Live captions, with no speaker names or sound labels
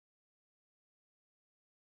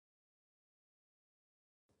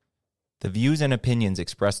The views and opinions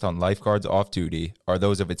expressed on Lifeguards Off Duty are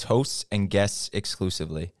those of its hosts and guests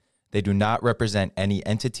exclusively. They do not represent any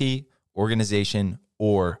entity, organization,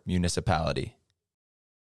 or municipality.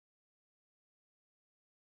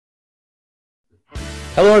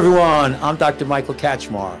 Hello, everyone. I'm Dr. Michael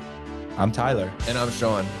Kachmar. I'm Tyler. And I'm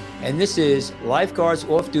Sean. And this is Lifeguards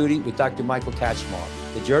Off Duty with Dr. Michael Kachmar,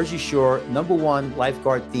 the Jersey Shore #1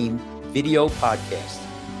 lifeguard-themed video podcast.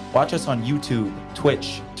 Watch us on YouTube,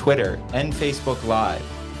 Twitch, Twitter, and Facebook Live.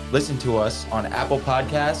 Listen to us on Apple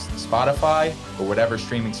Podcasts, Spotify, or whatever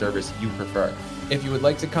streaming service you prefer. If you would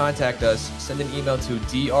like to contact us, send an email to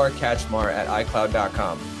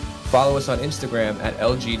drkachmar@icloud.com. Follow us on Instagram at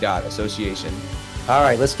lg.association. All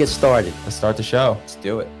right, let's get started. Let's start the show. Let's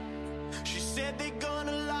do it. She said they're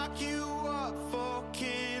gonna lock you up for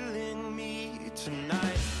killing me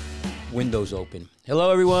tonight. Windows open.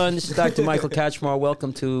 Hello, everyone. This is Dr. Michael Kachmar.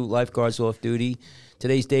 Welcome to Lifeguards Off Duty.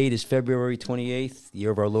 Today's date is February 28th,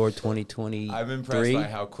 year of our Lord 2023. I'm impressed by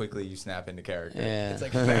how quickly you snap into character. Yeah. It's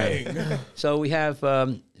like bang. So we have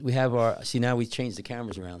our. See, now we changed the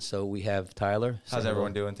cameras around. So we have Tyler. How's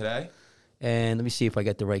everyone doing today? And let me see if I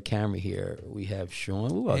got the right camera here. We have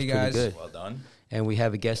Sean. Ooh, that was Hey, pretty guys. good. Well done. And we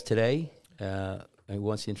have a guest today. Who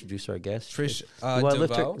wants to introduce our guest? Trish, You want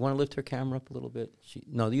Devoe. to lift her camera up a little bit?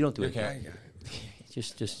 No, you don't do it. Okay.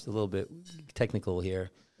 Just a little bit technical here.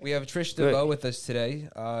 We have Trish Good. Devoe with us today.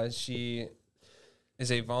 She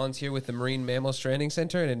is a volunteer with the Marine Mammal Stranding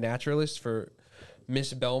Center and a naturalist for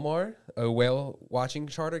Miss Belmar, a whale watching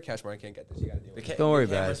charter. Kachmar, I can't get this. You gotta deal with it. Don't worry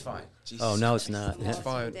the about camera's it. fine. Jesus Oh, no, it's Christ. not. It's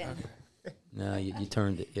fine. Okay. No, you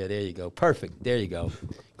turned it. Yeah, there you go. Perfect. There you go.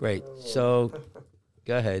 Great. So,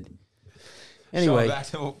 go ahead. Anyway,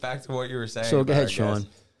 Sean, back to what you were saying. so go about ahead, our Sean. guest.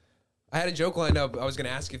 I had a joke lined up. I was going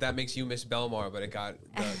to ask if that makes you Miss Belmar, but it got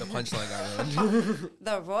the punchline got ruined.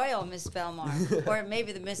 The Royal Miss Belmar, or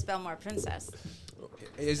maybe the Miss Belmar Princess.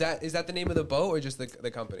 Is that the name of the boat or just the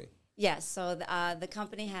company? Yes, so the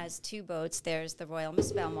company has two boats. There's the Royal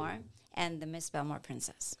Miss Belmar and the Miss Belmar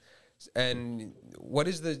Princess. And what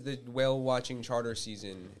is the whale watching charter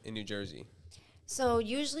season in New Jersey? So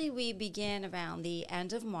usually we begin around the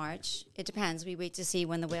end of March. It depends. We wait to see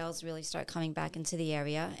when the whales really start coming back into the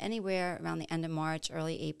area, anywhere around the end of March,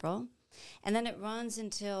 early April. And then it runs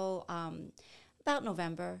until about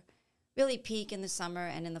November. Really peak in the summer,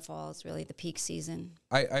 and in the fall is really the peak season.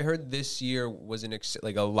 I heard this year was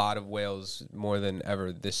like a lot of whales, more than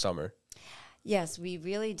ever this summer. Yes, we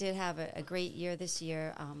really did have a great year this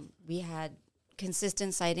year. We had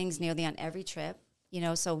consistent sightings nearly on every trip,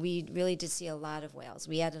 so we really did see a lot of whales.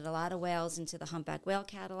 We added a lot of whales into the humpback whale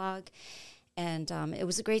catalog, and it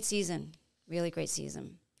was a great season, really great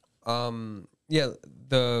season. Yeah,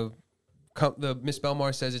 the Miss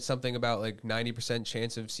Belmar says it's something about like 90%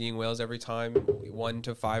 chance of seeing whales every time, 1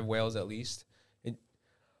 to 5 whales at least. It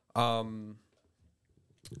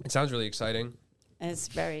sounds really exciting. And it's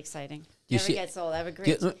very exciting. You Never see- gets old. Ever Do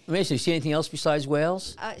you, great. let me see, see anything else besides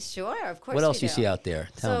whales? Sure, of course. What else we do you do. see out there?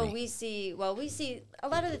 Tell So me. we see a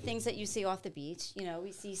lot of the things that you see off the beach.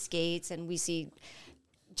 We see skates, and we see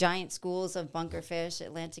giant schools of bunkerfish,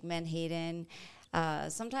 Atlantic menhaden.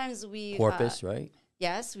 Sometimes we Porpoise, right?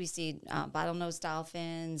 Yes, we see bottlenose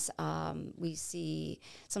dolphins.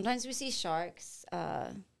 Sometimes we see sharks.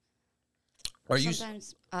 Are you?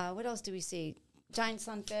 Sometimes what else do we see? Giant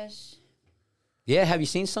sunfish. Yeah, have you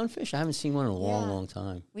seen sunfish? I haven't seen one in a long, Yeah. long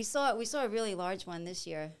time. We saw a really large one this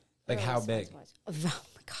year. Like They were how always fun big? to watch. Oh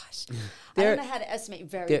my gosh, I They're- don't know how to estimate.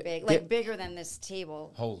 Very they're- big, they're- like bigger than this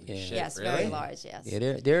table. Holy Yeah. shit! Yes, really? very large. Yes. Yeah,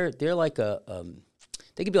 they're like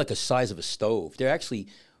they could be like the size of a stove. They're actually,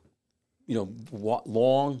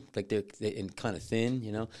 long, like they're and kind of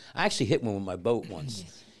thin. I actually hit one with my boat once.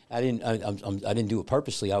 I didn't do it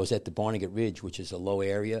purposely. I was at the Barnegat Ridge, which is a low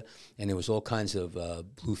area, and there was all kinds of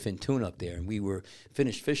bluefin tuna up there. And we were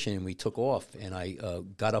finished fishing, and we took off. And I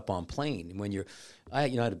got up on plane. And when I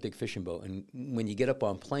had a big fishing boat, and when you get up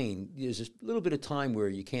on plane, there's a little bit of time where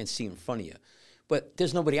you can't see in front of you, but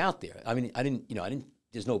there's nobody out there. I mean, I didn't.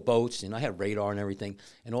 There's no boats, and I had radar and everything.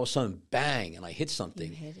 And all of a sudden, bang! And I hit something.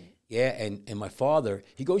 You hit it. Yeah, and my father,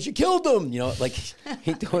 he goes, "You killed him!" Like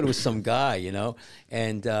he thought it was some guy,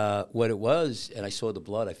 And what it was, and I saw the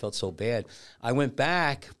blood. I felt so bad. I went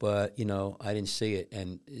back, but I didn't see it,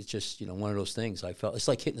 and it's just one of those things. I felt it's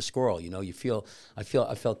like hitting a squirrel. I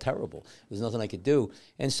felt terrible. There's nothing I could do,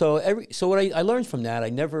 and so what I learned from that, I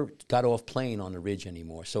never got off plane on the ridge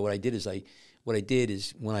anymore. So what I did is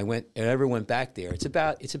when I ever went back there, it's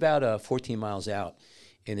about 14 miles out.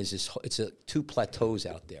 And it's two plateaus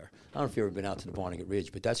out there. I don't know if you've ever been out to the Barnegat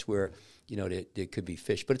Ridge, but that's where, there could be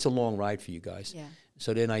fish. But it's a long ride for you guys. Yeah.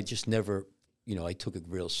 So then I just never I took it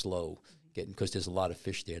real slow, because there's a lot of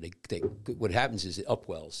fish there. What happens is it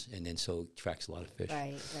upwells, and then so it attracts a lot of fish.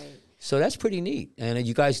 Right. So that's pretty neat. And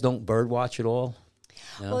you guys don't bird watch at all?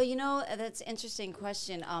 No? Well, that's an interesting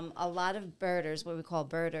question. A lot of birders, what we call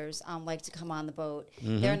birders, like to come on the boat.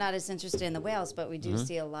 They're not as interested in the whales, but we do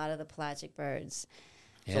see a lot of the pelagic birds.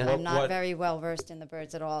 Yeah. So I'm not very well versed in the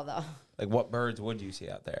birds at all, though. Like, what birds would you see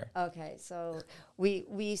out there? Okay, so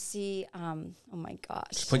we see, oh my gosh.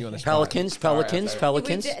 Just put you on the spot.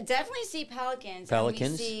 Pelicans. We definitely see pelicans.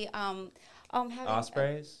 Pelicans. And we see,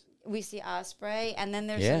 Ospreys? We see osprey, and then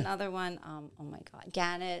there's another one, oh my God,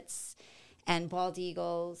 gannets and bald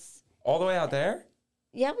eagles. All the way out there?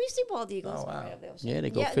 Yeah, we see bald eagles. Oh, wow. Right over the ocean. Yeah, they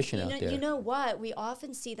go fishing out there. You know what? We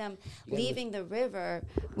often see them leaving the river.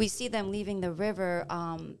 We see them leaving the river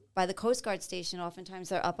by the Coast Guard station. Oftentimes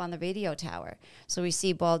they're up on the radio tower. So we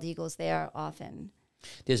see bald eagles there often.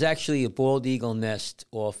 There's actually a bald eagle nest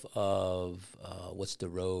off of, what's the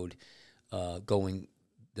road going,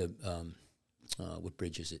 what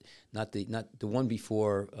bridge is it? Not the one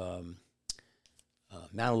before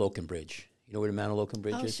Manalocan Bridge. You know where the Manalocan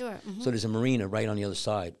Bridge is? Oh, sure. Mm-hmm. So there's a marina right on the other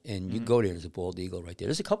side, and you go there, there's a bald eagle right there.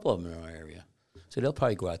 There's a couple of them in our area. So they'll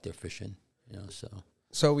probably go out there fishing, so.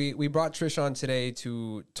 So we brought Trish on today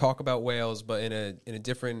to talk about whales, but in a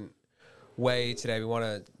different way today. We want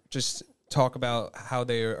to just talk about how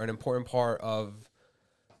they are an important part of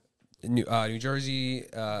New Jersey,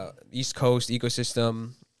 East Coast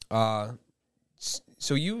ecosystem.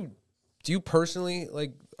 So do you personally,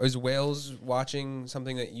 like, is whales watching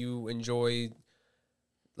something that you enjoy,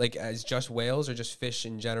 like, as just whales or just fish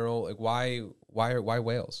in general? Like, why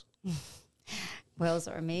whales? Whales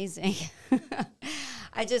are amazing.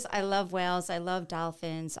 I love whales. I love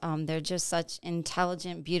dolphins. They're just such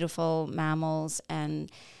intelligent, beautiful mammals.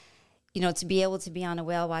 And, to be able to be on a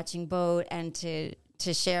whale watching boat and to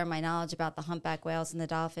share my knowledge about the humpback whales and the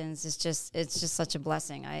dolphins it's just such a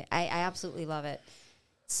blessing. I absolutely love it.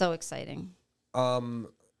 It's so exciting.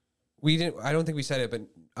 I don't think we said it, but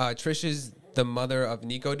Trish is the mother of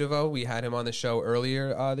Nico Devoe. We had him on the show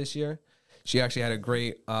earlier this year. She actually had a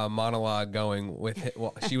great monologue going with him.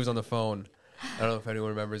 Well, she was on the phone. I don't know if anyone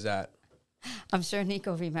remembers that. I'm sure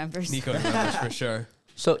Nico remembers. Nico remembers for sure.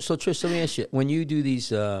 So Trish, let me ask you: when you do these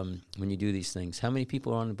things, how many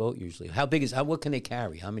people are on the boat usually? What can they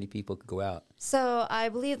carry? How many people could go out? So I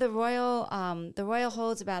believe the Royal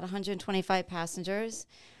holds about 125 passengers.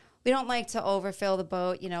 We don't like to overfill the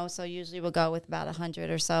boat, so usually we'll go with about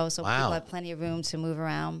 100 or so. So people have plenty of room to move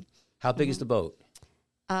around. How big is the boat?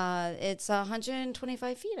 It's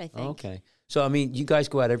 125 feet, I think. Okay. So, you guys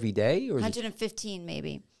go out every day? Or 115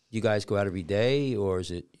 maybe. You guys go out every day, or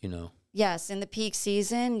is it, Yes, in the peak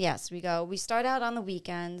season, yes, we go. We start out on the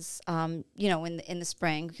weekends, in the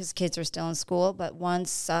spring because kids are still in school. But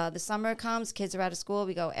once the summer comes, kids are out of school,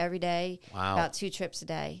 we go every day, about 2 trips a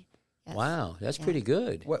day. Yes. Wow, that's pretty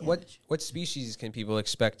good. What species can people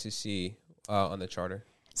expect to see on the charter?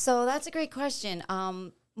 So that's a great question.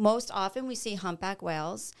 Most often we see humpback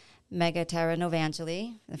whales, Megaterra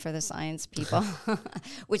novangeli for the science people,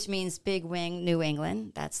 which means big wing New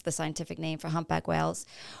England. That's the scientific name for humpback whales.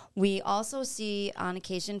 We also see on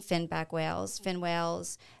occasion finback whales, fin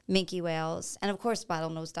whales, minke whales, and of course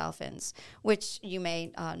bottlenose dolphins, which you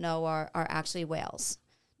may know are actually whales.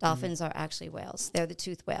 Dolphins are actually whales. They're the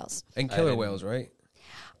toothed whales. And killer whales, right?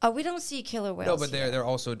 We don't see killer whales. No, but they're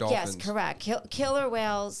also dolphins. Yes, correct. Killer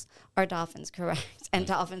whales are dolphins, correct, and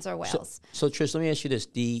dolphins are whales. So Trish, let me ask you this: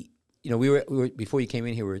 we were before you came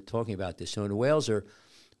in here, we were talking about this. So the whales are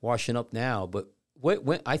washing up now, but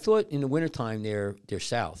I thought in the wintertime they're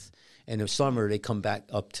south, and in the summer they come back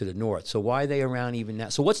up to the north. So why are they around even now?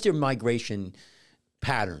 So what's their migration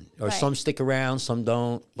pattern? Or some stick around, some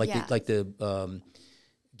don't. Like the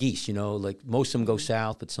geese, like most of them go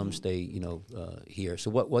south, but some stay, here. So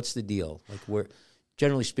what's the deal? Like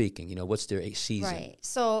generally speaking, what's their season? Right.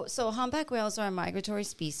 So humpback whales are a migratory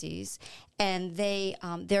species, and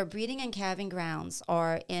their breeding and calving grounds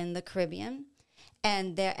are in the Caribbean,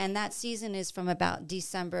 and that season is from about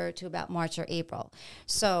December to about March or April.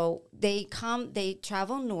 So they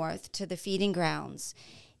travel north to the feeding grounds,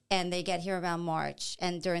 and they get here around March,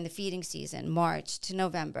 and during the feeding season, March to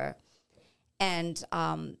November. And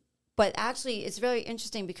but actually, it's very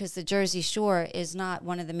interesting because the Jersey Shore is not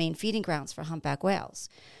one of the main feeding grounds for humpback whales.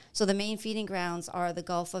 So the main feeding grounds are the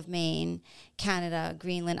Gulf of Maine, Canada,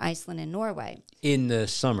 Greenland, Iceland, and Norway. In the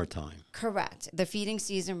summertime. Correct. The feeding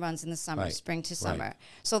season runs in the summer, Right. spring to summer. Right.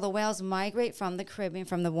 So the whales migrate from the Caribbean,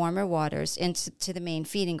 from the warmer waters, into the main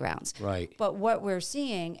feeding grounds. Right. But what we're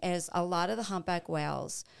seeing is a lot of the humpback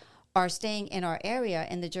whales are staying in our area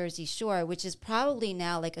in the Jersey Shore, which is probably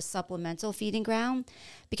now like a supplemental feeding ground,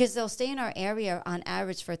 because they'll stay in our area on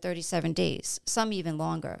average for 37 days, some even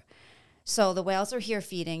longer. So the whales are here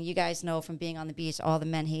feeding. You guys know from being on the beach, all the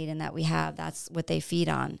menhaden that we have, that's what they feed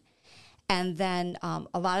on. And then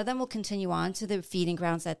a lot of them will continue on to the feeding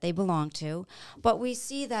grounds that they belong to. But we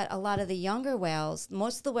see that a lot of the younger whales,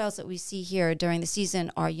 most of the whales that we see here during the season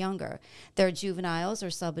are younger. They're juveniles or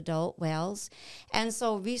subadult whales. And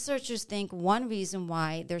so researchers think one reason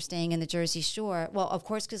why they're staying in the Jersey Shore, well, of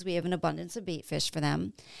course, because we have an abundance of bait fish for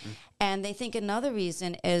them. And they think another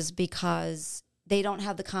reason is because they don't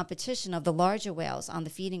have the competition of the larger whales on the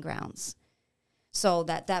feeding grounds. So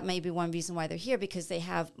that may be one reason why they're here, because they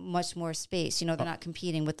have much more space. They're not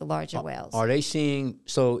competing with the larger whales. Are they seeing,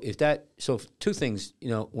 so two things,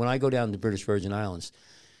 when I go down to the British Virgin Islands,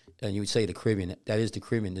 and you would say the Caribbean, that is the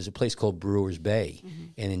Caribbean, there's a place called Brewers Bay.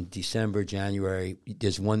 And in December, January,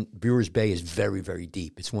 there's one, Brewers Bay is very, very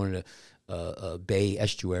deep. It's one of the bay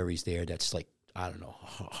estuaries there that's like, I don't know,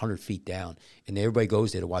 100 feet down. And everybody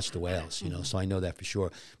goes there to watch the whales, so I know that for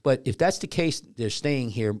sure. But if that's the case, they're staying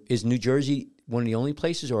here. Is New Jersey one of the only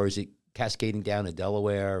places, or is it cascading down to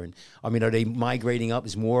Delaware? And I mean, are they migrating up?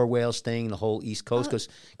 Is more whales staying in the whole East Coast? Because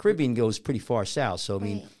Caribbean goes pretty far south. So, I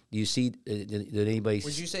mean, do you see, did anybody...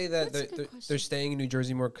 Would you say that they're staying in New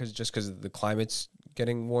Jersey more because the climate's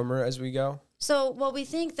getting warmer as we go? So, well, we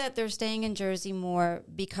think that they're staying in Jersey more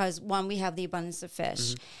because, one, we have the abundance of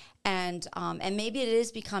fish. And maybe it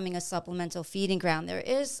is becoming a supplemental feeding ground. There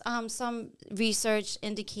is some research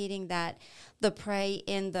indicating that the prey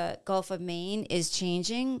in the Gulf of Maine is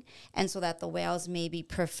changing, and so that the whales maybe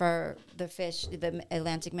prefer the fish, the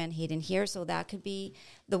Atlantic menhaden here. So that could be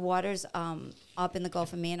the waters up in the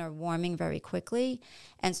Gulf of Maine are warming very quickly,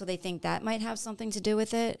 and so they think that might have something to do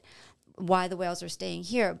with it, why the whales are staying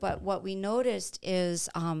here. But what we noticed is,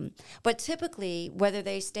 but typically, whether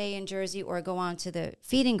they stay in Jersey or go on to the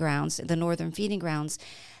feeding grounds, the northern feeding grounds,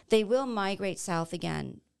 they will migrate south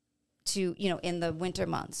again to, in the winter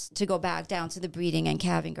months, to go back down to the breeding and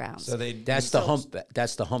calving grounds. So that's the humpback.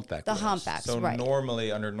 That's the humpback. The humpbacks, So right.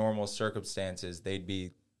 normally, under normal circumstances, they'd be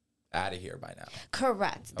out of here by now.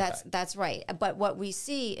 Correct. That's right. But what we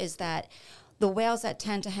see is that the whales that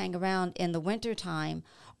tend to hang around in the wintertime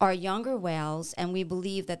are younger whales, and we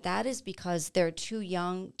believe that is because they're too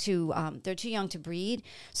young to breed.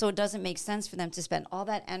 So it doesn't make sense for them to spend all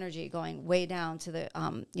that energy going way down to the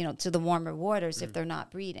to the warmer waters if they're not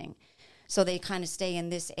breeding. So they kind of stay in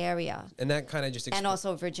this area, and that kind of just and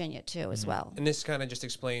also Virginia too as well. And this kind of just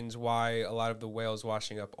explains why a lot of the whales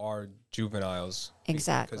washing up are juveniles.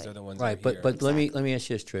 Exactly, because they're the ones right. That are But here. let me ask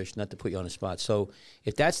you this, Trish, not to put you on the spot. So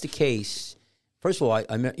if that's the case. First of all,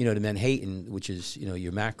 I meant, the menhaden, which is,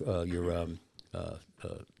 your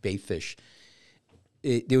bait fish.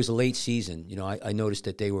 There was a late season. I noticed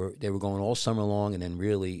that they were going all summer long and then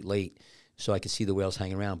really late, so I could see the whales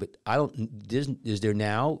hanging around. But I don't. Is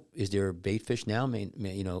there bait fish now?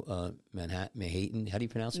 Menhaden. How do you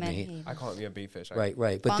pronounce it? Menhaden. I call it bait fish. Right.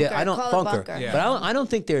 But Bunker. I don't Call it bunker. bunker. Yeah. But I don't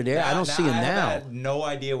think they're there. I don't see them now. I have no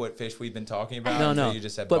idea what fish we've been talking about. No. Until you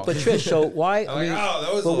just said But bunker. Trish, so why? I'm like,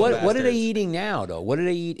 those but little what are they bastards. eating now, though? What do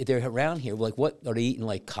they eat if they're around here? Like, what are they eating?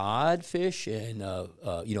 Like codfish and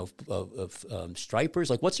stripers?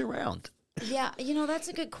 Like, what's around? Yeah, that's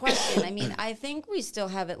a good question. I mean, I think we still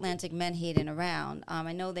have Atlantic menhaden around.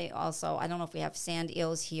 I know they also, I don't know if we have sand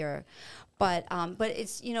eels here, but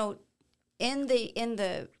it's, in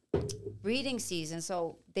the breeding season,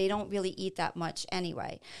 so they don't really eat that much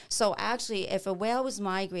anyway. So actually, if a whale was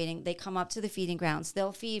migrating, they come up to the feeding grounds.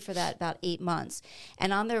 They'll feed for that about 8 months.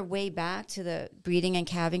 And on their way back to the breeding and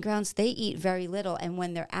calving grounds, they eat very little. And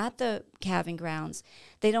when they're at the calving grounds,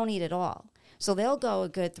 they don't eat at all. So they'll go a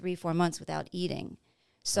good 3-4 months without eating.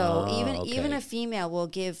 So even a female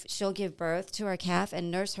she'll give birth to her calf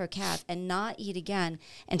and nurse her calf and not eat again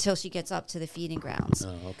until she gets up to the feeding grounds.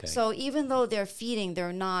 Oh, okay. So even though they're feeding,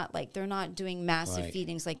 they're not doing massive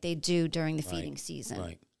feedings like they do during the feeding season.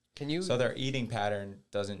 Right. So their eating pattern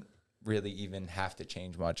doesn't really even have to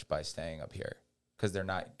change much by staying up here, because they're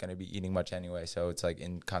not going to be eating much anyway. So it's like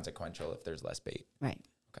inconsequential if there's less bait. Right.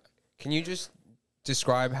 Okay. Can you just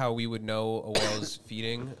describe how we would know a whale's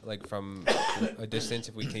feeding, like from a distance,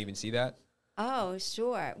 if we can even see that? Oh,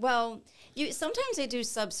 sure. Well, sometimes they do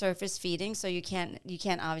subsurface feeding, so you can't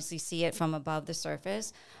obviously see it from above the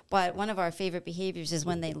surface. But one of our favorite behaviors is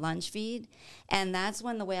when they lunge feed, and that's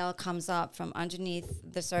when the whale comes up from underneath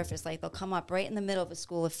the surface. Like they'll come up right in the middle of a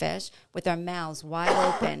school of fish with their mouths wide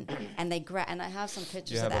open, and they grab. And I have some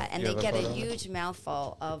pictures of that, and they get a huge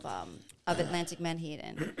mouthful of Atlantic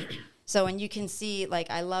menhaden. So, and you can see,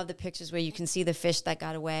 like, I love the pictures where you can see the fish that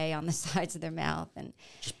got away on the sides of their mouth. And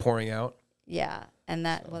Just pouring out. yeah, and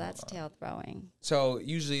that's tail throwing. So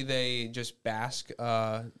usually they just bask.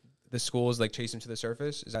 The schools like chase them to the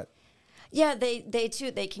surface. Is that? Yeah, they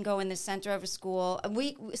too. They can go in the center of a school.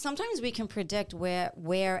 We sometimes we can predict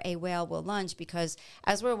where a whale will lunge, because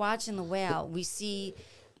as we're watching the whale, we see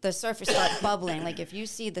the surface start bubbling. Like if you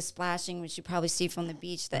see the splashing, which you probably see from the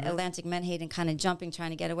beach, the Atlantic menhaden kind of jumping, trying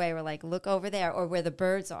to get away. We're like, look over there, or where the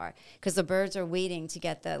birds are, because the birds are waiting to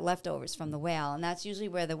get the leftovers from the whale, and that's usually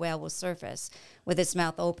where the whale will surface with its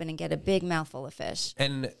mouth open and get a big mouthful of fish.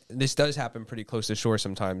 And this does happen pretty close to shore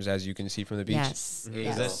sometimes, as you can see from the beach. Yes.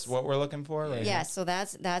 Is this what we're looking for? Right Yes. So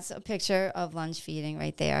that's a picture of lunge feeding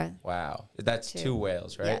right there. Wow. That's two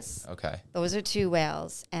whales, right? Yes. Okay. Those are two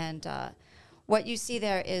whales, and what you see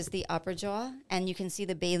there is the upper jaw, and you can see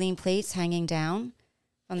the baleen plates hanging down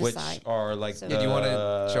from the Which side. are like So- the do you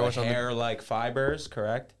wanna show us on the- hair-like fibers,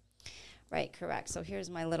 correct? Right, correct. So here's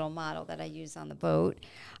my little model that I use on the boat.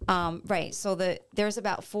 Right, so there's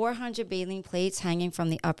about 400 baleen plates hanging from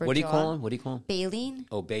the upper jaw. What do you call them? What do you call them? Baleen.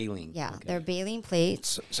 Oh, baleen. Yeah, Okay. they're baleen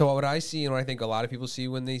plates. So what I see and what I think a lot of people see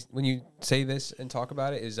when you say this and talk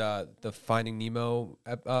about it is the Finding Nemo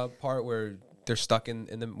part where they're stuck in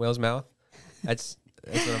the whale's mouth. That's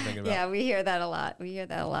what I'm thinking about. Yeah, we hear that a lot.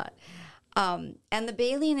 And the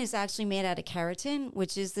baleen is actually made out of keratin,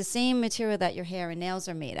 which is the same material that your hair and nails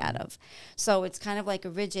are made out of. So it's kind of like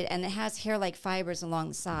a rigid, and it has hair-like fibers along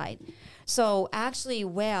the side. So actually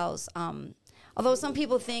whales, although some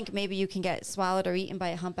people think maybe you can get swallowed or eaten by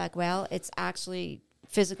a humpback whale, it's actually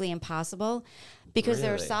physically impossible because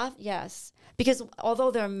their Really? yes. Because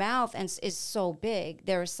although their mouth is so big,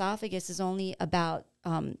 their esophagus is only about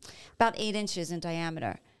 8 inches in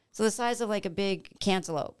diameter. So the size of like a big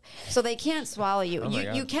cantaloupe. So they can't swallow you. Oh my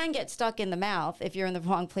God. You can get stuck in the mouth if you're in the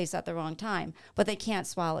wrong place at the wrong time, but they can't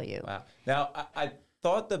swallow you. Wow. Now, I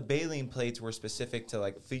thought the baleen plates were specific to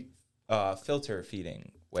like filter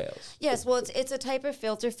feeding whales. Yes, well, it's a type of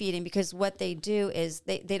filter feeding because what they do is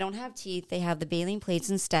they don't have teeth. They have the baleen plates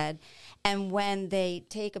instead. And when they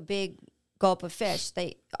take a big gulp of fish,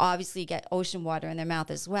 they obviously get ocean water in their mouth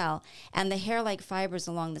as well. And the hair-like fibers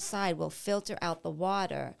along the side will filter out the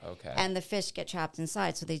water. Okay. And the fish get trapped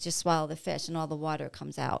inside. So they just swallow the fish and all the water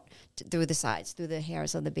comes out through the sides, through the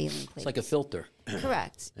hairs of the baleen plates. It's like a filter,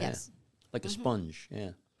 Correct, yes. like a sponge.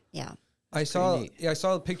 Yeah. Yeah. I saw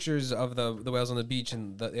neat. pictures of the whales on the beach,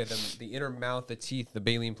 and the inner mouth, the teeth, the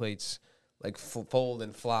baleen plates like fold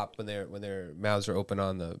and flop when their mouths are open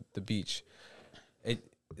on the beach.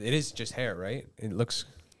 It is just hair, right? It looks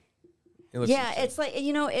Yeah, it's like,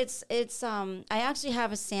 it's I actually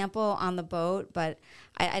have a sample on the boat, but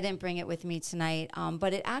I didn't bring it with me tonight.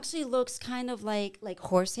 But it actually looks kind of like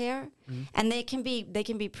horsehair, and they can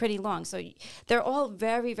be pretty long. So they're all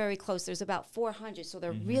very, very close. There's about 400, so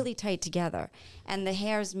they're really tight together, and the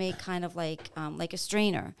hair's made kind of like a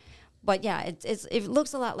strainer. But yeah, it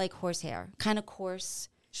looks a lot like horsehair, kind of coarse,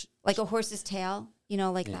 like a horse's tail,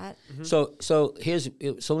 like that. So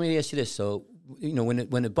let me ask you this. So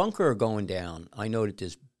when the bunker are going down, I know that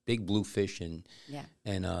there's big bluefish and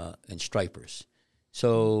stripers.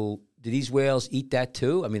 So do these whales eat that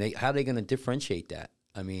too? I mean, how are they going to differentiate that?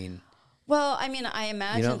 I mean, Well, I mean, I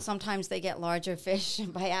imagine sometimes they get larger fish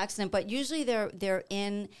by accident, but usually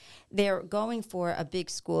they're going for a big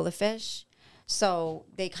school of fish, so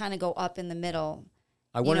they kind of go up in the middle.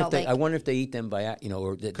 I wonder if they eat them by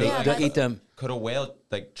or they eat them. Could a whale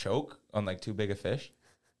like choke on like too big a fish?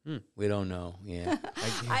 We don't know. Yeah.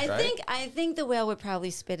 I think the whale would probably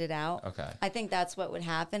spit it out. Okay. I think that's what would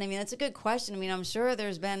happen. I mean, that's a good question. I mean, I'm sure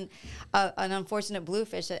there's been an unfortunate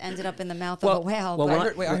bluefish that ended up in the mouth of a whale. well,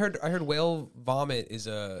 but- I heard whale vomit is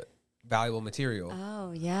a valuable material.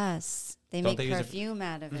 oh yes, they Don't make they use it- perfume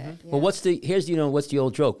out of it. Yeah. Well, what's the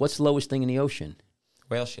old joke? What's the lowest thing in the ocean?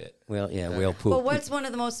 Whale shit. Well, yeah, whale poop. Well, what's one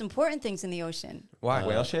of the most important things in the ocean? Why?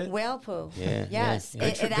 Whale shit. Whale poo. Yeah, Yes. yeah, yeah.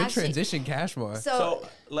 It Good actually, transition, Cashmore. So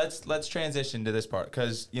let's transition to this part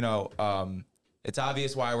because it's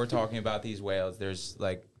obvious why we're talking about these whales. There's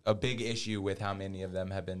like a big issue with how many of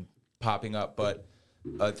them have been popping up, but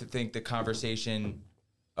to think the conversation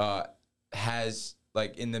has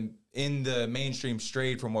like in the mainstream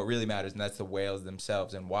strayed from what really matters, and that's the whales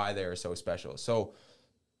themselves and why they are so special. So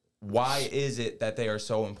why is it that they are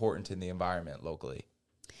so important in the environment locally?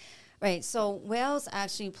 Right. So whales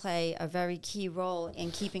actually play a very key role in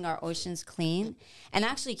keeping our oceans clean and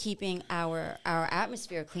actually keeping our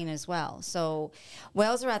atmosphere clean as well. So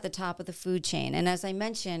whales are at the top of the food chain. And as I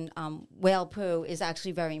mentioned, whale poo is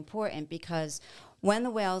actually very important because when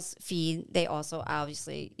the whales feed, they also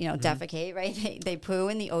obviously, defecate, right? They poo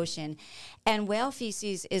in the ocean. And whale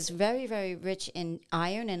feces is very, very rich in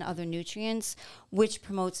iron and other nutrients, which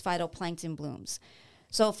promotes phytoplankton blooms.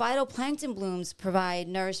 So phytoplankton blooms provide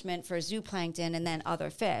nourishment for zooplankton and then other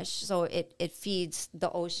fish. So it feeds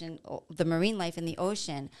the ocean, the marine life in the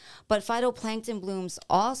ocean. But phytoplankton blooms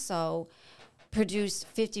also produce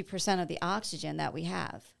 50% of the oxygen that we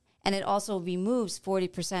have. And it also removes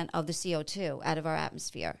 40% of the CO2 out of our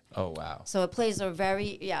atmosphere. Oh, wow. So it plays a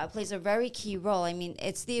very key role. I mean,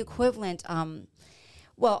 it's the equivalent.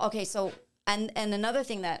 And another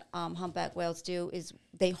thing that humpback whales do is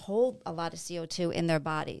they hold a lot of CO2 in their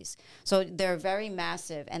bodies. So they're very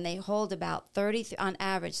massive, and they hold about on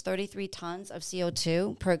average, 33 tons of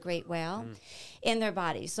CO2 per great whale in their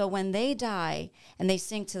bodies. So when they die and they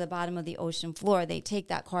sink to the bottom of the ocean floor, they take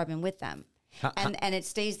that carbon with them. And it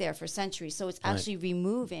stays there for centuries. So it's actually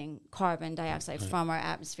removing carbon dioxide from our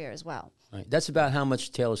atmosphere as well. Right. That's about how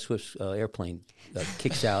much Taylor Swift's airplane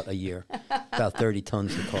kicks out a year, about 30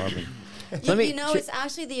 tons of carbon. It's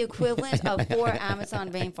actually the equivalent of 4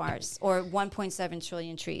 Amazon rainforests or 1.7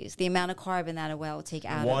 trillion trees, the amount of carbon that a whale will take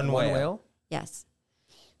out One of whale? Yes.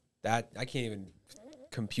 That I can't even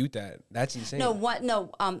compute that. That's insane.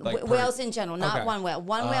 Whales in general, not one whale.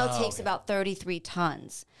 One whale takes okay. about 33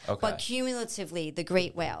 tons. Okay. But cumulatively, the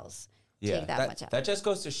great whales take that much out. That just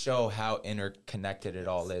goes to show how interconnected it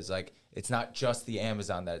all is. Like, it's not just the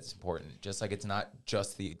Amazon that's important, just like it's not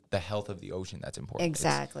just the health of the ocean that's important.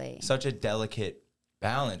 Exactly. It's such a delicate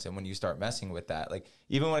balance, and when you start messing with that, like,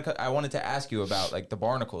 even when I wanted to ask you about like the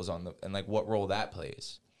barnacles and like what role that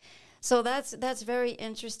plays. So that's very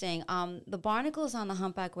interesting. The barnacles on the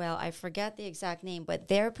humpback whale, I forget the exact name, but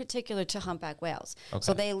they're particular to humpback whales. Okay.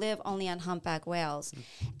 So they live only on humpback whales,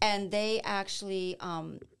 and they actually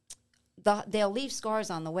they'll leave scars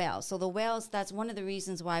on the whale. So the whales, that's one of the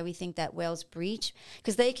reasons why we think that whales breach,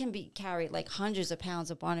 because they can carry like hundreds of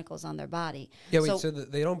pounds of barnacles on their body. Yeah, so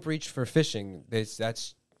they don't breach for fishing.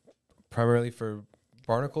 That's primarily for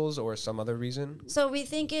barnacles or some other reason? So we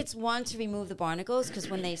think it's one to remove the barnacles, because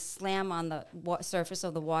when they slam on the surface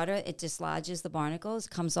of the water, it dislodges the barnacles,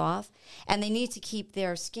 comes off, and they need to keep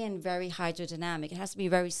their skin very hydrodynamic. It has to be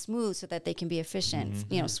very smooth so that they can be efficient,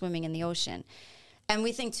 swimming in the ocean. And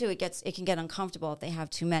we think too, it can get uncomfortable if they have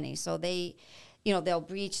too many. So they, they'll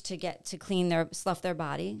breach to slough their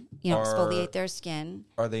body, exfoliate their skin.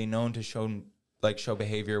 Are they known to show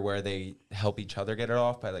behavior where they help each other get it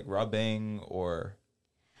off by like rubbing or?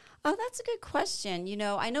 Oh, that's a good question.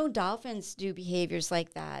 I know dolphins do behaviors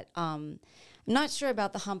like that. I'm not sure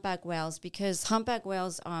about the humpback whales, because humpback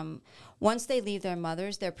whales, once they leave their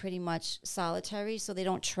mothers, they're pretty much solitary, so they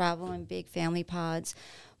don't travel in big family pods.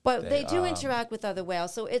 But they do interact with other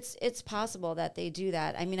whales, so it's possible that they do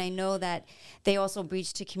that. I mean, I know that they also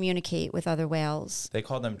breach to communicate with other whales. They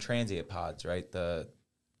call them transient pods, right? The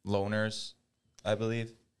loners, I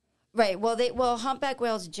believe. Right. Well, humpback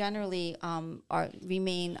whales generally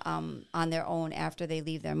remain on their own after they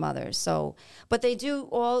leave their mothers. So, but they do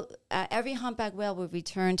every humpback whale will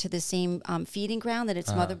return to the same feeding ground that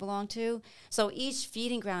its mother belonged to. So each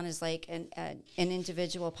feeding ground is like an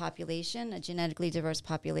individual population, a genetically diverse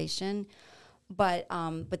population. But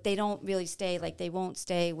they don't really stay, like they won't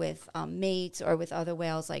stay with mates or with other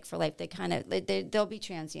whales like for life. They'll be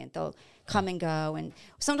transient. They'll come and go. And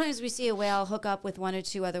sometimes we see a whale hook up with one or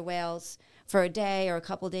two other whales for a day or a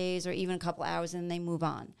couple days or even a couple hours, and then they move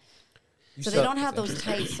on. So they don't have those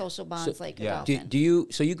tight social bonds like a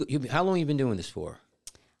dolphin. How long have you been doing this for?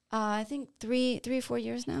 I think 3 or 4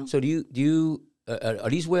 years now. So do you are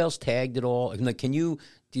these whales tagged at all? Like, do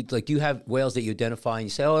you have whales that you identify and you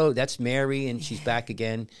say, oh, that's Mary and she's back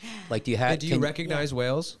again? Like, do you recognize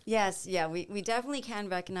whales? Yes, yeah, we definitely can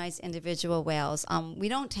recognize individual whales. We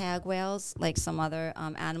don't tag whales like some other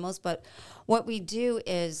animals, but what we do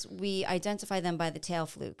is we identify them by the tail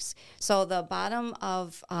flukes. So the bottom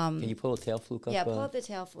of can you pull a tail fluke up? Yeah, pull up the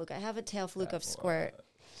tail fluke. I have a tail fluke of squirt.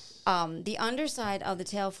 The underside of the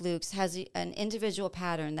tail flukes has an individual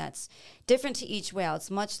pattern that's different to each whale.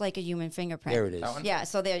 It's much like a human fingerprint. There it is. Yeah,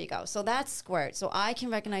 so there you go. So that's squirt. So I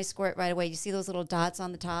can recognize squirt right away. You see those little dots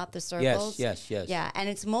on the top, the circles? Yes. Yeah, and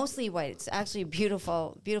it's mostly white. It's actually a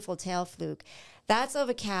beautiful, beautiful tail fluke. That's of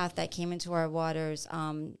a calf that came into our waters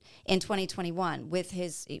in 2021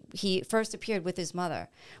 he first appeared with his mother,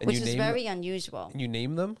 which was very unusual. Can you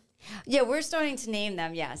name them? Yeah, we're starting to name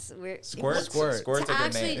them. Yes, Squirt's a good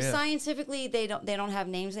actually name. Scientifically they don't have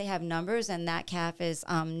names. They have numbers, and that calf is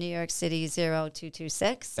New York City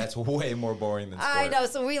 0226. That's way more boring than Squirt. I know,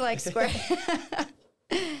 so we like Squirt.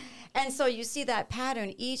 And so you see that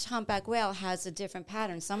pattern. Each humpback whale has a different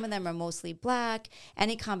pattern. Some of them are mostly black,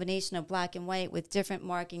 any combination of black and white with different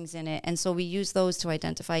markings in it. And so we use those to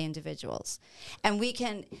identify individuals. And we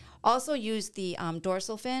can also use the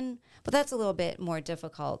dorsal fin, but that's a little bit more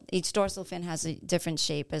difficult. Each dorsal fin has a different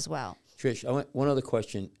shape as well. Trish, I want one other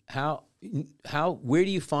question. Where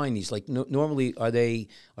do you find these? Like normally, are they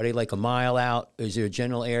like a mile out? Is there a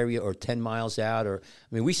general area, or 10 miles out? Or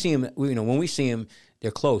I mean, we see them. When we see them,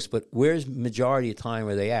 they're close. But where's majority of the time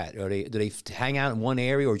are they at? Do they hang out in one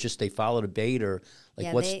area, or just they follow the bait, or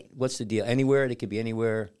like what's the deal? Anywhere? They could be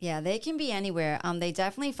anywhere. Yeah, they can be anywhere. They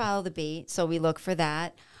definitely follow the bait, so we look for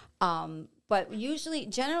that. But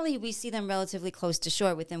generally, we see them relatively close to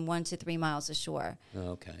shore, within 1 to 3 miles of shore.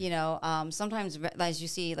 Okay. Sometimes, as you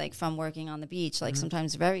see, like from working on the beach, like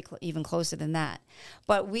sometimes even closer than that.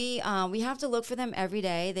 But we have to look for them every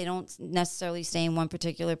day. They don't necessarily stay in one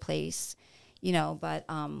particular place, But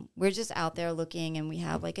we're just out there looking, and we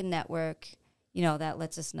have like a network, that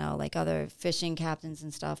lets us know. Like other fishing captains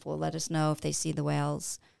and stuff will let us know if they see the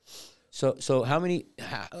whales. So how many?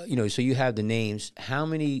 So you have the names. How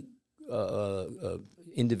many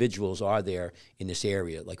individuals are there in this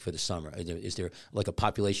area, like for the summer? Is there like a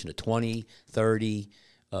population of 20, 30,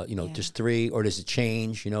 just 3, or does it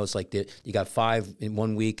change? It's like you got 5 in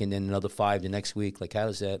 1 week and then another 5 the next week. Like, how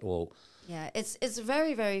does that all? Yeah, it's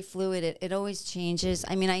very, very fluid. It always changes.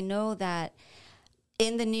 I mean, I know that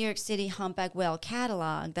in the New York City Humpback Whale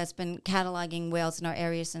Catalog, that's been cataloging whales in our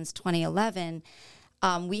area since 2011,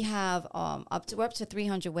 we have we're up to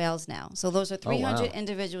 300 whales now. So those are 300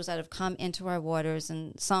 individuals that have come into our waters,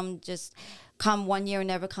 and some just come 1 year and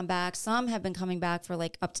never come back. Some have been coming back for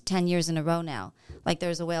like up to 10 years in a row now. Like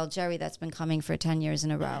there's a whale, Jerry, that's been coming for 10 years in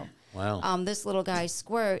a row. Wow. This little guy,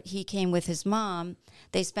 Squirt, he came with his mom.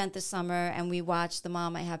 They spent the summer, and we watched the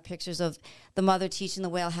mom. I have pictures of the mother teaching the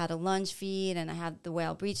whale how to lunge feed, and I had the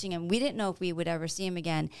whale breaching, and we didn't know if we would ever see him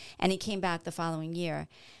again. And he came back the following year,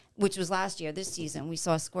 which was last year. This season, we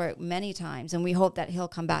saw Squirt many times, and we hope that he'll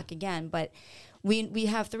come back again. But we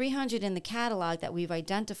have 300 in the catalog that we've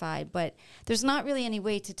identified, but there's not really any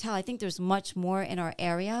way to tell. I think there's much more in our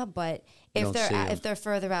area, but if they're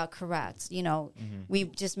further out, correct, we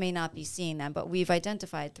just may not be seeing them. But we've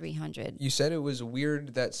identified 300. You said it was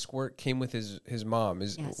weird that Squirt came with his mom.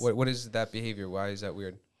 Yes. What is that behavior? Why is that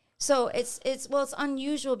weird? So it's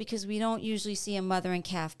unusual because we don't usually see a mother and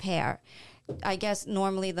calf pair. I guess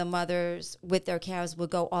normally the mothers with their calves will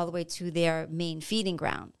go all the way to their main feeding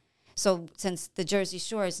ground. So since the Jersey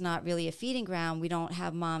Shore is not really a feeding ground, we don't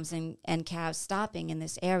have moms and calves stopping in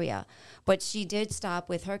this area. But she did stop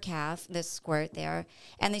with her calf, this Squirt there,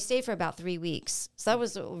 and they stayed for about 3 weeks. So that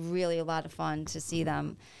was really a lot of fun to see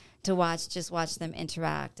them, to watch them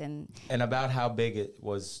interact. And about how big it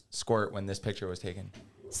was Squirt when this picture was taken?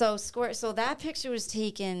 So that picture was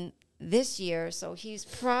taken this year, so he's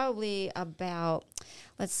probably about,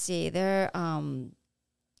 he's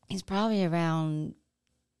probably around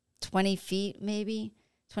 20 feet, maybe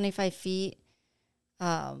 25 feet.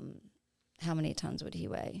 How many tons would he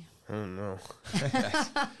weigh? I don't know.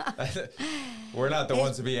 We're not the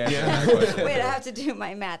ones to be answering that question. Wait, I have to do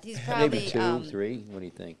my math. He's probably Maybe 2, 3. What do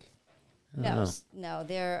you think? No,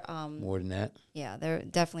 they're more than that. Yeah, they're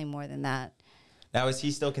definitely more than that. Now, is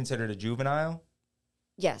he still considered a juvenile?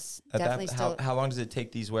 Yes, definitely still. How long does it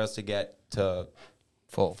take these whales to get to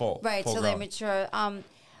full? Right, full so grown? they mature.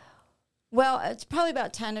 Well, it's probably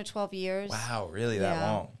about 10 or 12 years. Wow, really that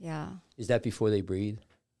long? Yeah. Is that before they breed?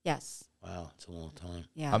 Yes. Wow, it's a long time.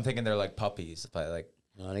 Yeah. I'm thinking they're like puppies, but like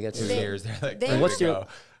No, they got 2 years. They're like, And what's go.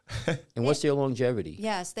 And what's their longevity?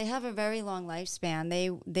 Yes, they have a very long lifespan.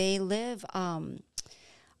 They live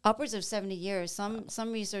upwards of 70 years.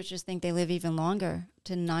 Some researchers think they live even longer,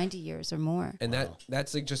 to 90 years or more. And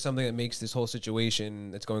that's like just something that makes this whole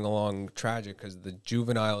situation that's going along tragic, because the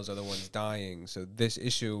juveniles are the ones dying. So this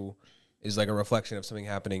issue is like a reflection of something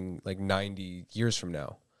happening like 90 years from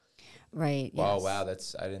now. Right. Wow, yes. wow,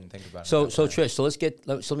 I didn't think about it. So Trish,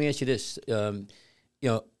 let me ask you this.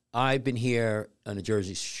 I've been here on the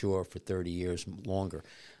Jersey Shore for 30 years longer.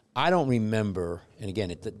 I don't remember, and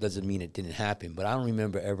again, it doesn't mean it didn't happen, but I don't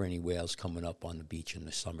remember ever any whales coming up on the beach in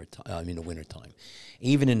the summertime. In the wintertime.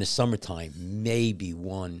 Even in the summertime, maybe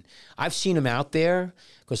one. I've seen them out there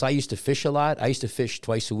because I used to fish a lot. I used to fish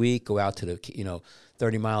twice a week, go out to the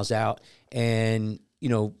 30 miles out, and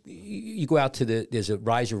you go out to there's a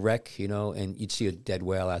riser wreck, and you'd see a dead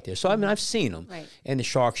whale out there. So I mean, I've seen them, right. And the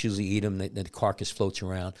sharks usually eat them. The carcass floats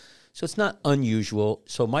around, so it's not unusual.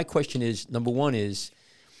 So my question is, number one is.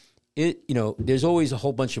 There's always a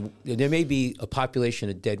whole bunch of. There may be a population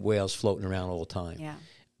of dead whales floating around all the time. Yeah.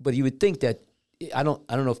 But you would think that I don't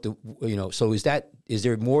know if so is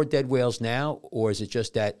there more dead whales now, or is it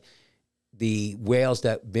just that the whales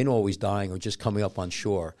that been always dying are just coming up on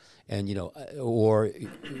shore? And, or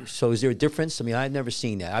so is there a difference? I mean, I've never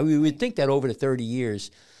seen that. We would think that over the 30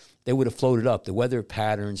 years, they would have floated up. The weather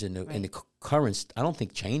patterns and the currents, I don't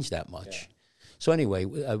think changed that much. Yeah. So anyway,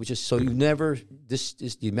 I was just, so you never, this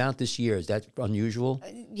is the amount this year, is that unusual?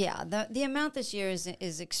 Yeah, the amount this year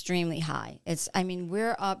is extremely high.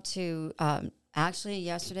 We're up to, actually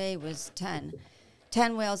yesterday was 10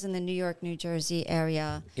 whales in the New York, New Jersey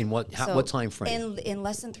area. In what time frame? In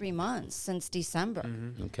less than 3 months, since December.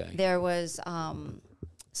 Mm-hmm. Okay. There was,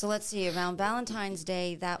 so let's see, around Valentine's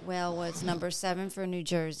Day, that whale was number 7 for New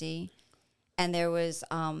Jersey. And there was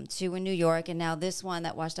 2 in New York. And now this one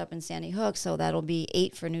that washed up in Sandy Hook, so that'll be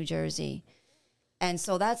 8 for New Jersey. And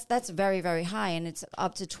so that's very, very high. And it's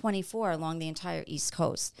up to 24 along the entire East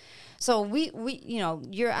Coast. So we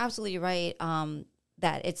you're absolutely right.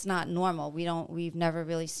 That it's not normal. We've never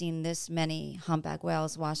really seen this many humpback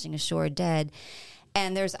whales washing ashore dead.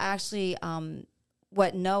 And there's actually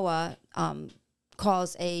what NOAA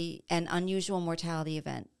calls an unusual mortality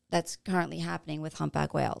event that's currently happening with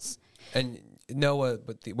humpback whales. And NOAA,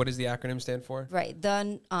 but what does the acronym stand for? Right,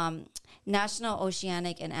 the National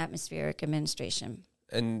Oceanic and Atmospheric Administration.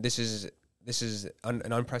 And this is an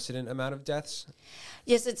unprecedented amount of deaths?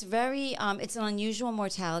 Yes, it's it's an unusual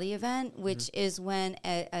mortality event, which is when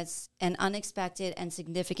an unexpected and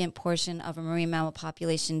significant portion of a marine mammal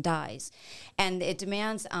population dies. And it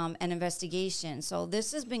demands an investigation. So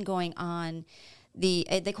this has been going on.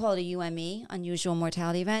 They call it a UME, unusual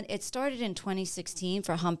mortality event. It started in 2016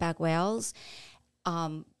 for humpback whales,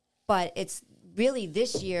 but it's really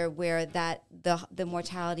this year where the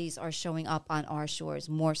mortalities are showing up on our shores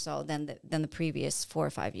more so than the previous 4 or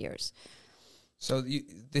 5 years. So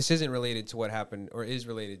this isn't related to what happened, or is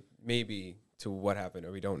related maybe to what happened,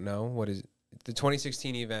 or we don't know. What is the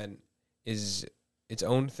 2016 event? Is its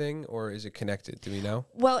own thing, or is it connected? Do we know?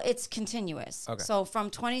 Well, it's continuous. Okay. So from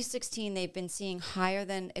 2016, they've been seeing higher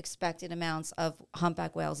than expected amounts of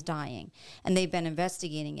humpback whales dying, and they've been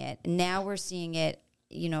investigating it. Now we're seeing it,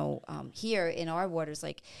 here in our waters.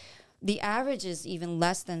 Like the average is even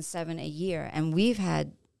less than 7 a year, and we've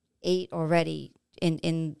had 8 already.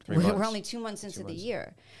 We're only 2 months into the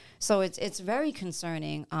year, so it's very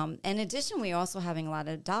concerning. In addition, we're also having a lot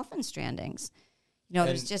of dolphin strandings.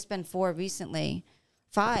 There's just been 4 recently.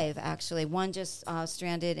 5 actually. One just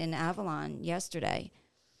stranded in Avalon yesterday.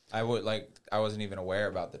 I wasn't even aware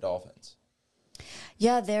about the dolphins.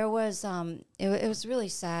 Yeah, there was. It was really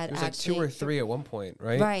sad. It was actually. like 2 or 3 at one point,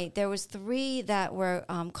 right? Right. There was 3 that were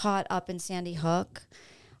caught up in Sandy Hook,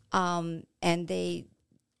 and they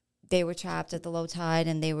were trapped at the low tide,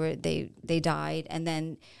 and they died. And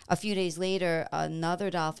then a few days later, another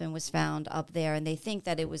dolphin was found up there, and they think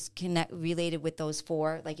that it was related with those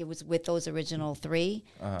 4, like it was with those original 3,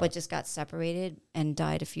 but just got separated and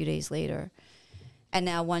died a few days later. And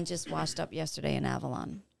now one just washed up yesterday in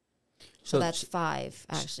Avalon. So that's 5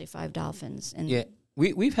 dolphins. And yeah,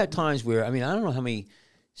 we've had times where, I don't know how many,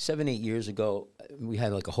 7, 8 years ago, we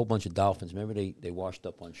had like a whole bunch of dolphins. Remember they washed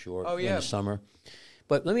up on shore in the summer.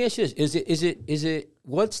 But let me ask you this: is it?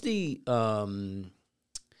 What's the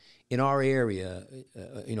in our area?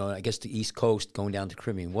 I guess the East Coast going down to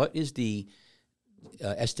Caribbean. What is the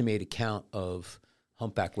estimated count of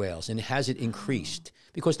humpback whales, and has it increased?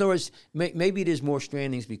 Because in other words, maybe there's more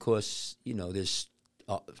strandings because there's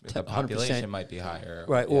the population might be higher,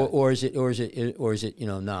 right? Or is it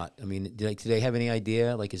not? Do they have any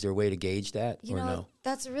idea? Like, is there a way to gauge that or no?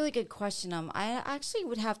 That's a really good question. I actually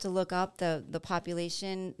would have to look up the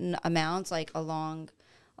population amounts like along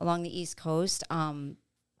the East Coast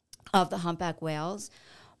of the humpback whales,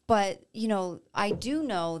 but I do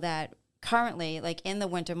know that currently, like in the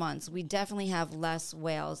winter months, we definitely have less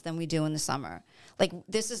whales than we do in the summer. Like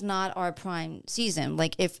this is not our prime season.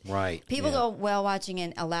 Like if people go whale watching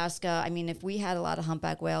in Alaska, if we had a lot of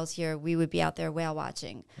humpback whales here, we would be out there whale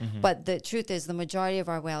watching. Mm-hmm. But the truth is the majority of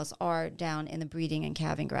our whales are down in the breeding and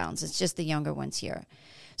calving grounds. It's just the younger ones here.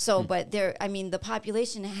 So, but the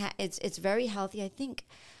population, it's very healthy. I think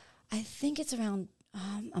it's around,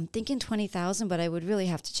 I'm thinking 20,000, but I would really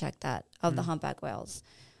have to check that of the humpback whales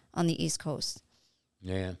on the East Coast.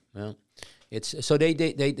 Yeah, well, it's so they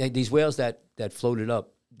these whales that floated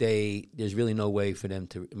up. There's really no way for them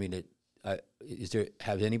to.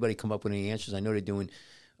 Has anybody come up with any answers? I know they're doing.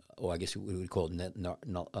 I guess we would call it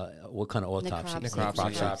what kind of autopsy?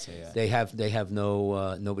 Necropsy. Yeah. They have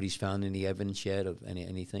no. Nobody's found any evidence yet of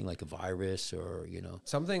anything like a virus or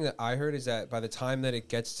Something that I heard is that by the time that it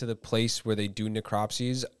gets to the place where they do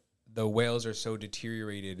necropsies, the whales are so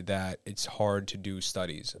deteriorated that it's hard to do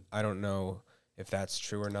studies. I don't know if that's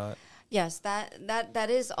true or not. Yes, that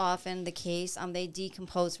is often the case. They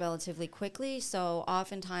decompose relatively quickly, so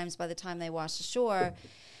oftentimes by the time they wash ashore,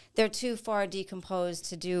 they're too far decomposed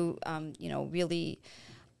to do, really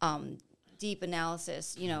deep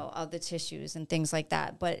analysis, of the tissues and things like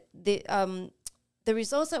that. But the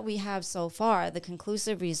results that we have so far, the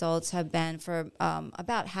conclusive results have been for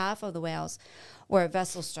about half of the whales were a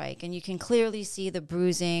vessel strike. And you can clearly see the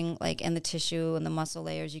bruising, like in the tissue and the muscle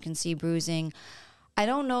layers, you can see bruising. I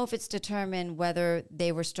don't know if it's determined whether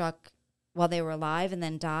they were struck while they were alive and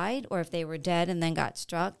then died, or if they were dead and then got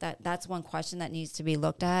struck. That's one question that needs to be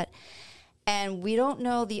looked at. And we don't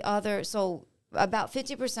know the other. So about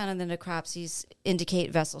 50% of the necropsies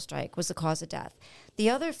indicate vessel strike was the cause of death. The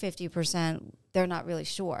other 50%, they're not really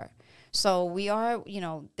sure. So we are,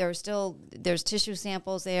 there's tissue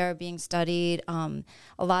samples there being studied. A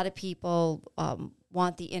lot of people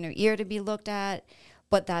want the inner ear to be looked at,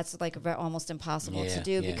 but that's like almost impossible to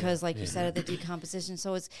do because, like you said, of the decomposition.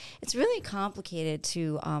 So it's really complicated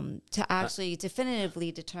to actually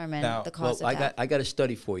definitively determine the cause of death. I got a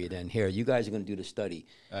study for you. Then here, you guys are going to do the study,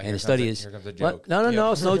 and the study is here comes a joke.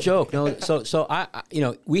 No, it's no joke. No, so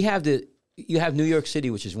we have you have New York City,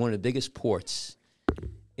 which is one of the biggest ports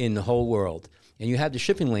in the whole world, and you have the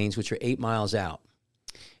shipping lanes, which are 8 miles out,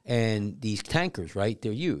 and these tankers, right?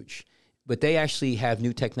 They're huge. But they actually have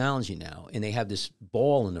new technology now, and they have this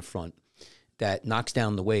ball in the front that knocks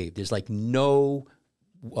down the wave. There's like no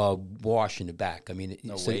wash in the back. I mean,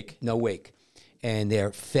 no wake. And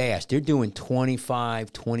they're fast. They're doing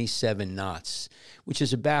 25, 27 knots, which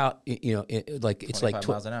is about, it's like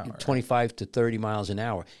miles an hour, 25 to 30 miles an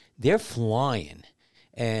hour. They're flying.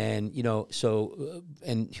 And,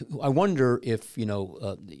 and I wonder if,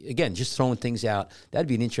 again, just throwing things out, that'd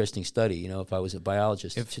be an interesting study, if I was a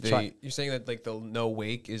biologist. You're saying that, like, the no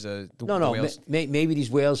wake is maybe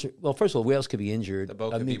these whales, first of all, whales could be injured. The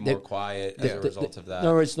boat could be more quiet as a result of that. In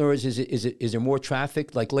other words, is there more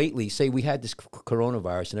traffic? Like lately, say we had this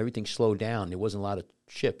coronavirus and everything slowed down. There wasn't a lot of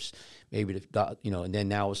ships. Maybe, and then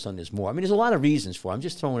now all of a sudden there's more. I mean, there's a lot of reasons for it. I'm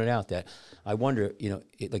just throwing it out that I wonder,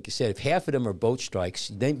 like you said, if half of them are boat strikes,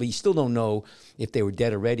 but you still don't know if they were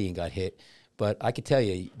dead already and got hit. But I could tell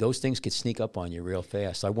you, those things could sneak up on you real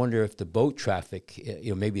fast. I wonder if the boat traffic,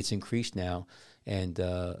 maybe it's increased now. And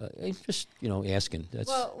just asking.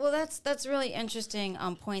 That's really interesting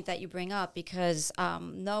point that you bring up because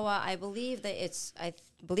Noah, I believe that it's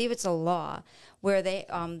a law where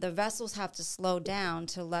the vessels have to slow down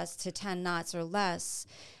to 10 knots or less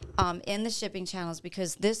in the shipping channels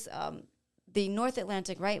because the North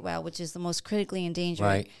Atlantic right whale, which is the most critically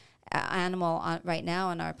endangered animal right now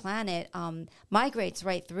on our planet, migrates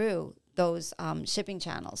right through those shipping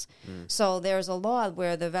channels. So there's a law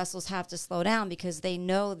where the vessels have to slow down because they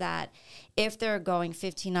know that if they're going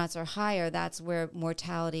 15 knots or higher, that's where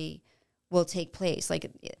mortality will take place,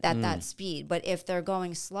 like at that speed. But if they're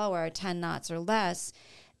going slower, 10 knots or less,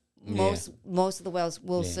 most of the whales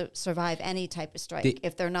will survive any type of strike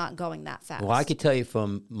if they're not going that fast. Well, I could tell you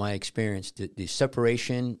from my experience, the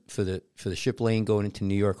separation for the ship lane going into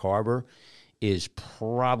New York Harbor is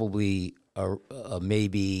probably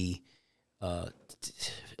maybe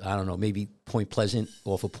I don't know, maybe Point Pleasant,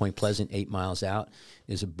 off of Point Pleasant, 8 miles out.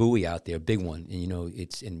 There's a buoy out there, a big one, and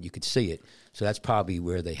and you could see it. So that's probably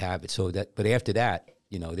where they have it. But after that,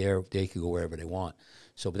 they could go wherever they want.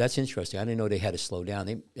 But that's interesting. I didn't know they had to slow down.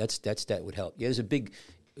 That would help. Yeah, there's a big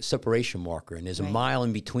separation marker, and there's a mile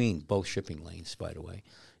in between both shipping lanes. By the way,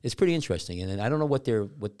 it's pretty interesting. And I don't know what the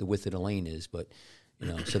width of the lane is, but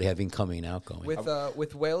so they have incoming and outgoing.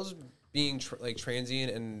 With whales being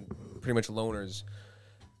transient and pretty much loners,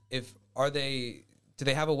 do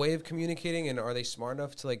they have a way of communicating, and are they smart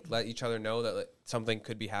enough to let each other know that something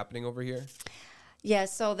could be happening over here? Yeah,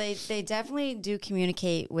 so they definitely do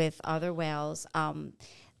communicate with other whales.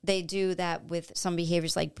 They do that with some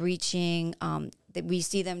behaviors like breaching. We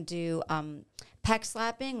see them do peck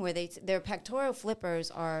slapping, where their pectoral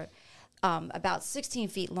flippers are about 16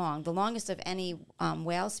 feet long, the longest of any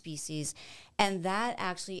whale species. And that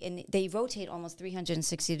actually, they rotate almost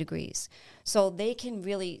 360 degrees. So they can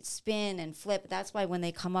really spin and flip. That's why when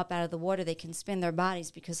they come up out of the water, they can spin their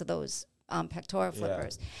bodies because of those pectoral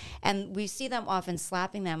flippers. And we see them often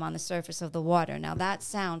slapping them on the surface of the water. Now, that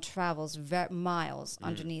sound travels miles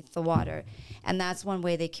underneath the water. And that's one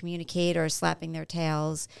way they communicate, or slapping their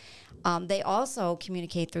tails. They also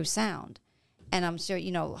communicate through sound. And I'm sure,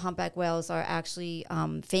 humpback whales are actually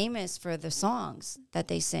famous for the songs that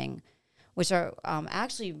they sing which are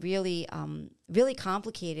actually really really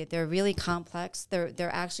complicated. They're really complex. They're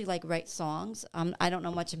actually like write songs. I don't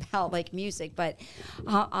know much about like music, but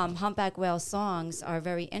humpback whale songs are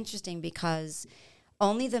very interesting because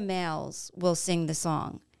only the males will sing the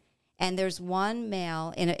song. And there's one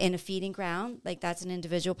male in a feeding ground, like that's an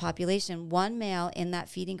individual population. One male in that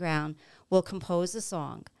feeding ground will compose a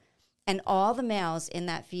song. And all the males in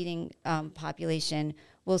that feeding population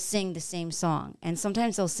will sing the same song. And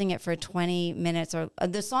sometimes they'll sing it for 20 minutes, or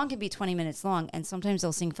the song can be 20 minutes long, and sometimes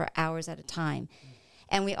they'll sing for hours at a time.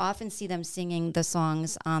 And we often see them singing the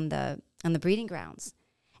songs on the breeding grounds.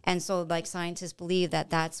 And so, like, scientists believe that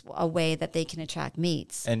that's a way that they can attract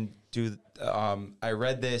mates. And I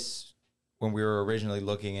read this when we were originally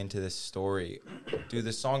looking into this story. Do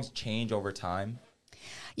the songs change over time?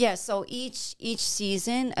 Yeah, so each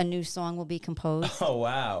season, a new song will be composed. Oh,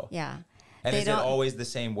 wow. Yeah. And is it always the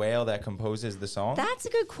same whale that composes the song? That's a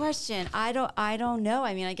good question. I don't know.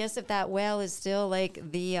 I mean, I guess if that whale is still like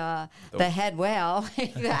the head whale,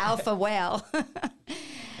 the alpha whale.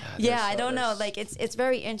 Yeah, I don't know. Like it's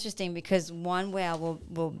very interesting because one whale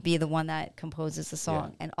will be the one that composes the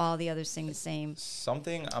song, and all the others sing the same.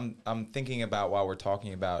 Something I'm thinking about while we're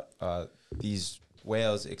talking about these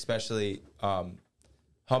whales, especially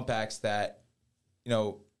humpbacks that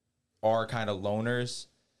are kind of loners,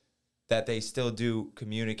 that they still do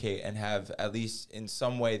communicate and have, at least in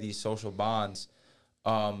some way, these social bonds.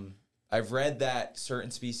 I've read that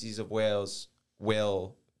certain species of whales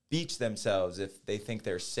will beach themselves if they think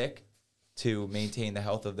they're sick to maintain the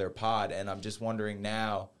health of their pod. And I'm just wondering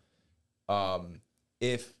now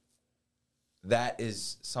if that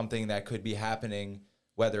is something that could be happening,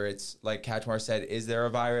 whether it's, like Catchmar said, is there a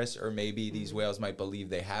virus, or maybe these whales might believe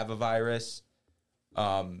they have a virus.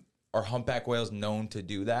 Are humpback whales known to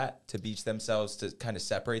do that, to beach themselves, to kind of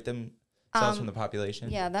separate themselves from the population?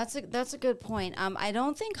 Yeah, that's a good point. I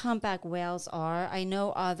don't think humpback whales are. I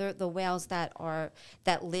know the whales that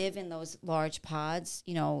live in those large pods.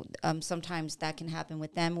 Sometimes that can happen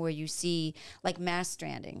with them, where you see like mass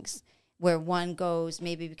strandings, where one goes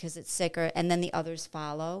maybe because it's sicker, and then the others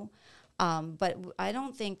follow. But I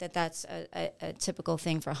don't think that that's a typical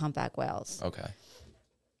thing for humpback whales. Okay.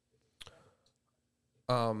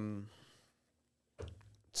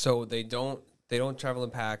 So they don't travel in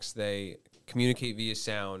packs. They communicate via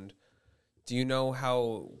sound. Do you know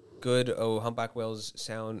how good a humpback whale's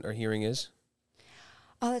sound or hearing is?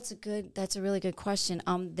 Oh, that's a really good question.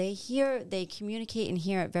 They communicate and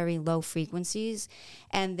hear at very low frequencies,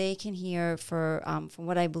 and they can hear from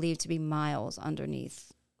what I believe to be miles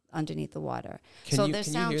underneath the water. Can their you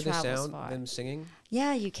sound hear the travels sound far. them singing?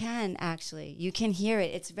 Yeah, you can actually. You can hear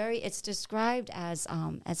it. It's described as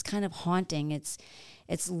kind of haunting.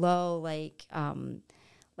 It's low, like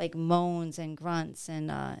moans and grunts, and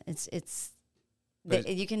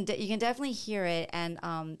you can definitely hear it.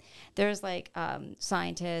 And there's like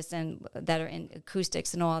scientists and that are in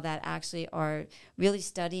acoustics and all that actually are really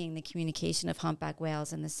studying the communication of humpback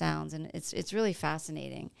whales and the sounds, and it's really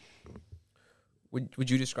fascinating. Would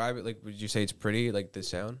you describe it, like, would you say it's pretty, like the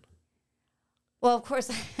sound? Well, of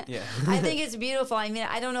course, yeah. I think it's beautiful. I mean,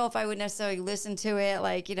 I don't know if I would necessarily listen to it,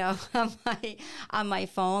 like, on my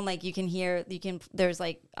phone. Like, there's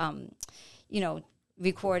like,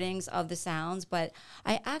 recordings of the sounds, but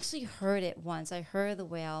I actually heard it once. I heard the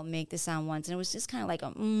whale make the sound once, and it was just kind of like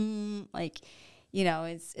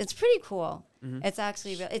it's pretty cool. Mm-hmm. It's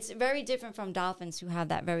actually, it's very different from dolphins, who have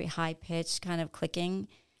that very high pitched kind of clicking.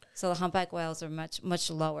 So the humpback whales are much,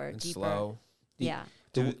 much lower, and deeper. Slow. Yeah.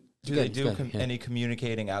 Do they do any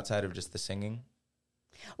communicating outside of just the singing?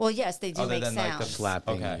 Well, yes, they do Other make than sounds. like the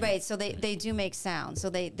Flapping. Okay. Right, so they do make sounds. So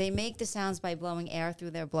they make the sounds by blowing air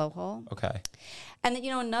through their blowhole. Okay. And then,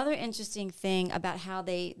 another interesting thing about how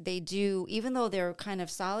they do, even though they're kind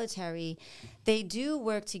of solitary, they do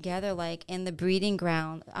work together, like in the breeding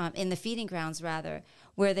ground, in the feeding grounds rather,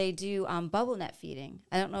 where they do bubble net feeding.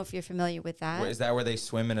 I don't know if you're familiar with that. Is that where they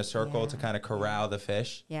swim in a circle to kind of corral the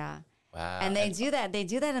fish? Yeah. Wow. And they do that. They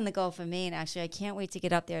do that in the Gulf of Maine. Actually, I can't wait to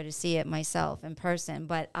get up there to see it myself in person.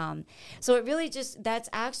 But so it really that's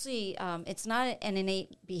actually it's not an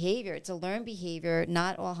innate behavior. It's a learned behavior.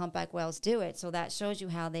 Not all humpback whales do it. So that shows you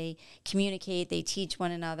how they communicate. They teach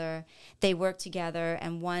one another. They work together.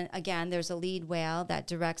 And there's a lead whale that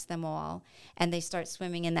directs them all, and they start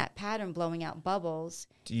swimming in that pattern, blowing out bubbles.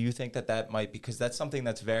 Do you think that might, because that's something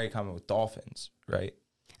that's very common with dolphins, right?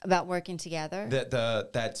 About working together?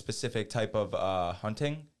 That specific type of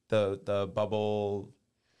hunting, the bubble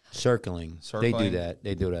Circling. Circling. They do that.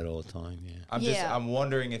 They do that all the time. Yeah. I'm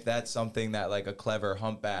wondering if that's something that like a clever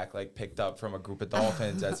humpback like picked up from a group of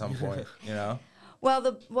dolphins at some point, Well,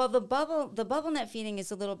 the bubble net feeding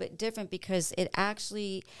is a little bit different because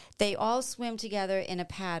they all swim together in a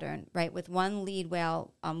pattern, right, with one lead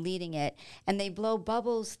whale leading it, and they blow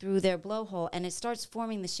bubbles through their blowhole, and it starts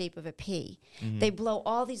forming the shape of a P. Mm-hmm. They blow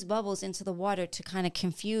all these bubbles into the water to kind of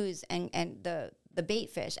confuse and the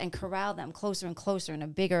bait fish and corral them closer and closer in a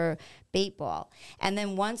bigger bait ball. And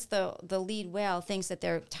then once the lead whale thinks that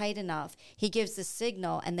they're tight enough, he gives the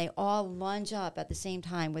signal, and they all lunge up at the same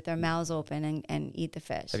time with their mouths open and eat the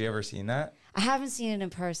fish. Have you ever seen that? I haven't seen it in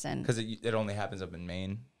person. Because it only happens up in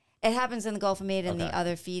Maine? It happens in the Gulf of Maine and the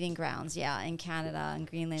other feeding grounds, in Canada and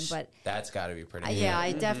Greenland. But that's got to be pretty cool. Yeah,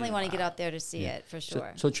 I definitely want to get up there to see it, for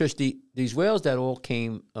sure. So Trish, these whales that all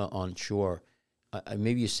came on shore,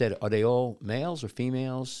 maybe you said, are they all males or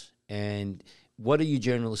females? And what do you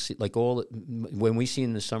generally see? Like when we see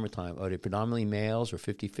in the summertime, are they predominantly males or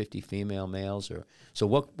 50-50 female males? Or so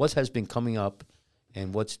what has been coming up,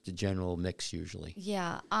 and what's the general mix usually?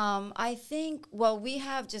 Yeah, I think, we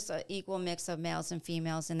have just an equal mix of males and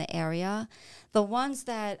females in the area. The ones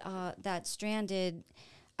that stranded,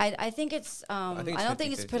 I think it's, I don't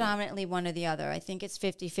think it's predominantly one or the other. I think it's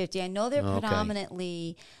 50-50. I know they're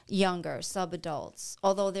predominantly younger, subadults,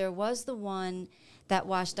 although there was the one that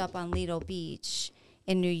washed up on Lido Beach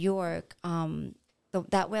in New York.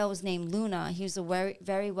 That whale was named Luna. He was a very,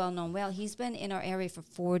 very well-known whale. He's been in our area for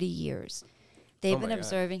 40 years. They've been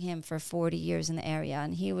observing him for 40 years in the area,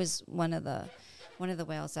 and he was one of the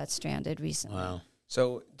whales that stranded recently. Wow.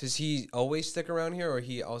 So does he always stick around here, or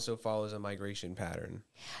he also follows a migration pattern?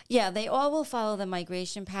 Yeah, they all will follow the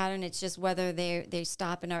migration pattern. It's just whether they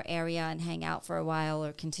stop in our area and hang out for a while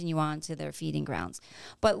or continue on to their feeding grounds.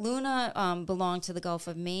 But Luna belonged to the Gulf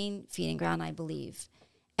of Maine feeding ground, I believe,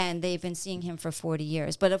 and they've been seeing him for 40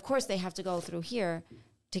 years. But of course, they have to go through here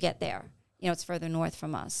to get there. It's further north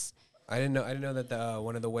from us. I didn't know that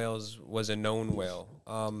one of the whales was a known whale.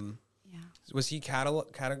 Was he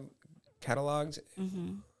cataloged?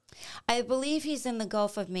 Mm-hmm. I believe he's in the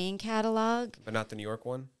Gulf of Maine catalog, but not the New York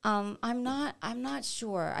one. I'm not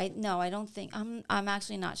sure. I don't think. I'm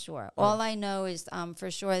actually not sure. All I know is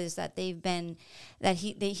for sure is that he's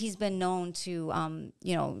been known to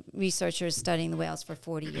researchers studying the whales for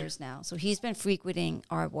 40 years now. So he's been frequenting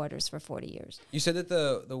our waters for 40 years. You said that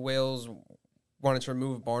the whales wanted to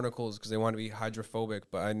remove barnacles because they want to be hydrophobic,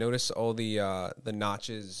 but I noticed all the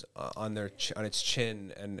notches on its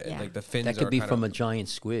chin and like the fins. That could be from a giant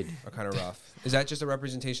squid. Are kind of rough. Is that just a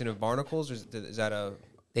representation of barnacles, or is that a?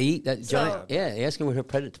 They eat that giant. Yeah, asking what her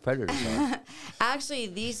predators are. Actually,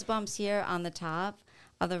 these bumps here on the top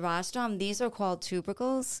of the rostrum, these are called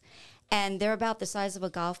tubercles. And they're about the size of a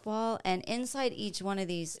golf ball. And inside each one of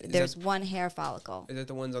these, there's one hair follicle. Is it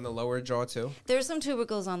the ones on the lower jaw, too? There's some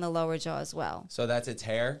tubercles on the lower jaw as well. So that's its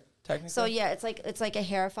hair, technically? So, yeah, it's like a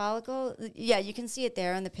hair follicle. Yeah, you can see it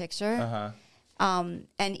there in the picture. Uh-huh.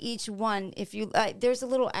 And each one, if you there's a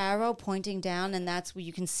little arrow pointing down, and that's where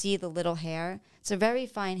you can see the little hair. It's a very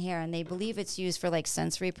fine hair, and they believe it's used for, like,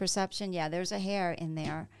 sensory perception. Yeah, there's a hair in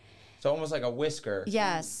there. So almost like a whisker.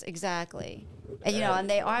 Yes, exactly. And, and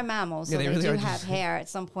they are mammals, so they really do have hair at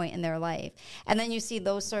some point in their life. And then you see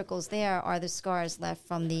those circles there are the scars left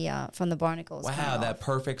from the barnacles. Wow, that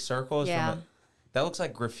perfect circle is that looks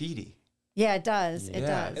like graffiti. Yeah, it does. Yeah. It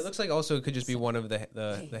does. It looks like also it could just be one of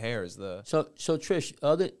the hairs. So Trish,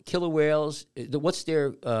 other killer whales, what's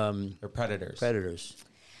their predators? Predators.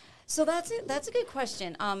 So that's a good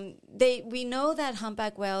question. We know that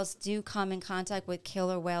humpback whales do come in contact with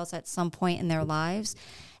killer whales at some point in their lives,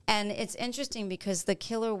 and it's interesting because the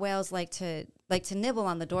killer whales like to nibble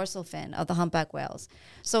on the dorsal fin of the humpback whales.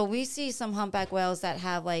 So we see some humpback whales that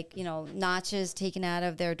have notches taken out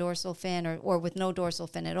of their dorsal fin or with no dorsal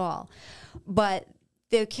fin at all, but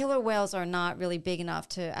the killer whales are not really big enough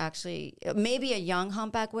to actually. Maybe a young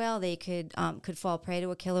humpback whale they could fall prey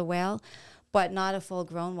to a killer whale, but not a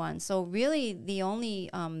full-grown one. So really the only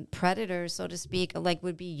predators, so to speak,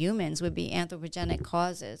 would be humans, would be anthropogenic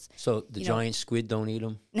causes. So the giant squid don't eat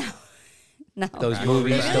them? No. Those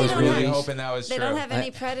movies. Really hoping that was true. They don't have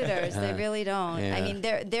any predators. They really don't. Yeah. I mean,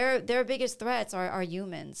 their biggest threats are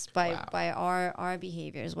humans by our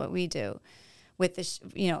behaviors, what we do. With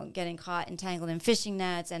getting caught entangled in fishing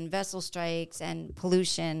nets and vessel strikes and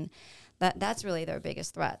pollution. That's really their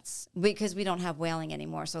biggest threats because we don't have whaling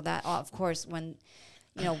anymore. So that, of course, when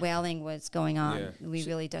whaling was going on, we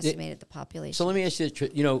really decimated the population. So let me ask you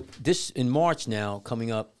this: this in March now,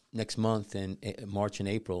 coming up next month in March and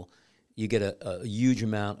April, you get a huge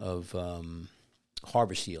amount of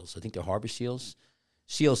harbor seals. I think they're harbor seals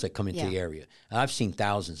that come into the area. And I've seen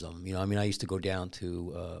thousands of them. I used to go down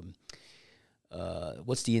to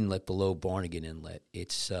what's the inlet below Barnegat Inlet?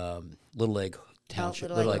 It's Little Egg Township,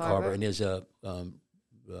 Little Little Lake Lake Harbor. Harbor. And there's a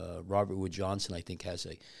Robert Wood Johnson, I think, has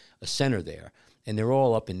a center there, and they're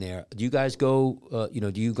all up in there. Do you guys go?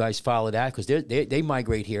 Do you guys follow that? Because they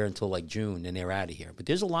migrate here until like June, and they're out of here. But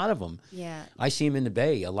there's a lot of them. Yeah. I see them in the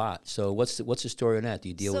bay a lot. So what's the story on that? Do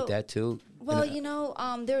you deal with So- that too? Well,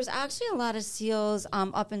 there's actually a lot of seals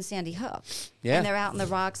up in Sandy Hook. Yeah. And they're out in the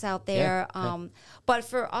rocks out there. Yeah. But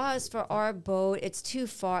for us, for our boat, it's too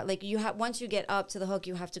far. Like once you get up to the hook,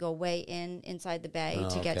 you have to go way inside the bay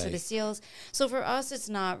to get to okay. the seals. So for us, it's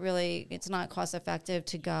not cost effective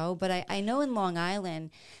to go. But I know in Long Island,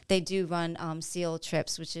 they do run seal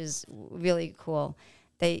trips, which is really cool.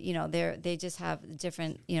 They just have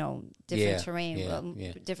different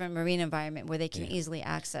terrain, different marine environment where they can easily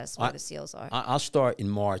access where the seals are. I'll start in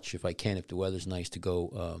March if I can, if the weather's nice, to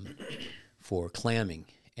go for clamming,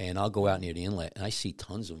 and I'll go out near the inlet, and I see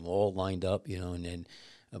tons of them all lined up, and then.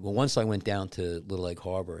 But once I went down to Little Lake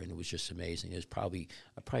Harbor, and it was just amazing. I probably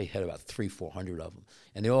had about 300-400 of them,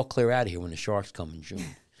 and they all clear out of here when the sharks come in June.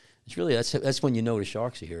 It's really that's when you know the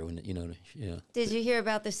sharks are here. Did you hear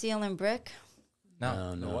about the seal and brick?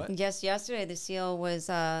 No. What? Yes, yesterday the seal was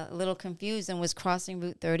a little confused and was crossing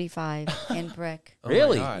Route 35 in Brick.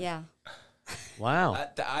 Really? Oh my God. Yeah. Wow.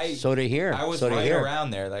 I So they hear. I was so they right hear.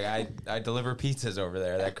 around there. Like I deliver pizzas over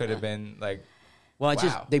there. That could have been like. Well,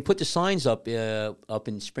 Wow. they put the signs up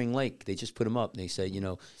in Spring Lake. They just put them up, and they say,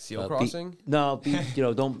 Seal crossing?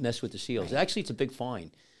 Don't mess with the seals. Actually, it's a big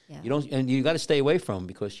fine. Yeah. And you got to stay away from them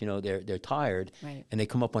because they're tired, Right. and they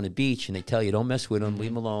come up on the beach and they tell you don't mess with them, leave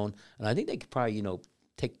them alone. And I think they could probably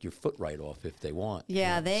take your foot right off if they want.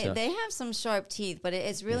 Yeah, they have some sharp teeth, but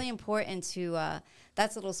it's really important to.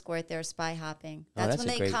 That's a little squirt there, spy hopping. That's that's when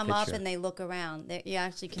a they great come up picture. and they look around. You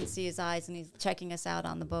actually can see his eyes, and he's checking us out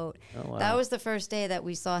on the boat. Oh, wow. That was the first day that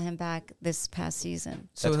we saw him back this past season.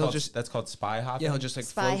 So That's called spy hopping. he'll just like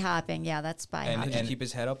Spy float. hopping, yeah, that's spy And- hopping. He'll just keep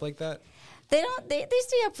his head up like that. They don't. They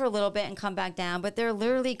stay up for a little bit and come back down, but they're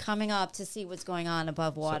literally coming up to see what's going on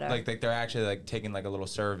above water. Like they're actually like taking like a little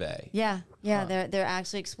survey. Yeah. They're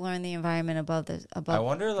actually exploring the environment above I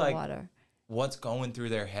wonder the like water. what's going through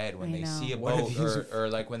their head when I they know. see a What are boat these- or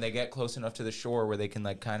like when they get close enough to the shore where they can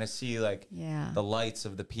like kind of see like Yeah. the lights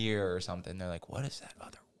of the pier or something. They're like, what is that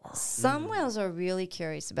other world? Some whales are really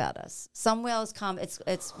curious about us. Some whales come. It's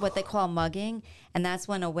what they call mugging, and that's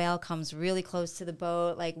when a whale comes really close to the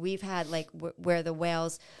boat. Like we've had like where the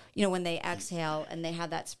whales, when they exhale and they have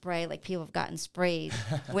that spray, like people have gotten sprayed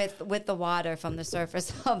with the water from the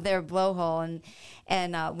surface of their blowhole,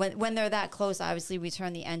 and when they're that close, obviously we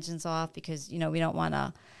turn the engines off because we don't want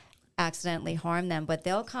to accidentally harm them. But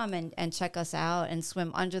they'll come and check us out and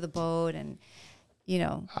swim under the boat and.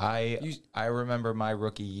 I remember my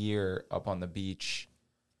rookie year up on the beach.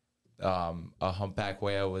 A humpback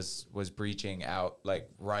whale was breaching out like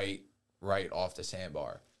right off the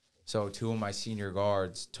sandbar. So two of my senior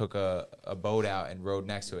guards took a boat out and rowed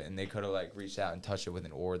next to it, and they could have like reached out and touched it with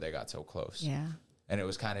an oar. They got so close. Yeah. And it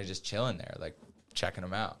was kind of just chilling there, like checking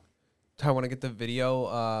them out. I want to get the video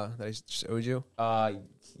that I showed you.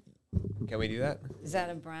 Can we do that? Is that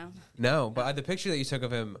a brown? No, but the picture that you took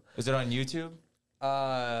of him, Was it on YouTube?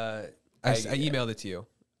 I emailed it to you.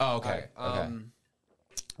 Oh, okay. Okay.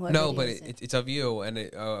 What No, video but is it? it's of you, and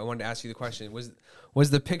I wanted to ask you the question: was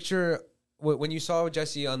the picture when you saw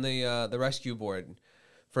Jesse on the rescue board?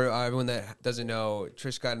 For everyone that doesn't know,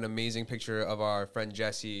 Trish got an amazing picture of our friend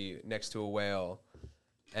Jesse next to a whale,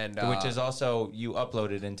 and Which is also you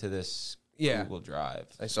uploaded into this Google Drive.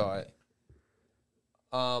 I saw it.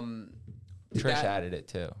 Trish added it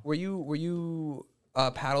too. Were you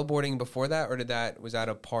paddleboarding before that, or was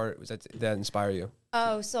that inspire you?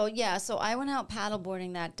 Oh, so I went out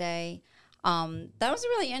paddleboarding that day. That was a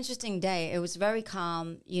really interesting day. It was very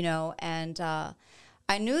calm, and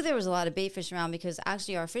I knew there was a lot of bait fish around because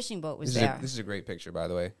actually our fishing boat was there. This is a great picture, by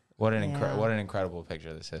the way. What an Yeah. incredible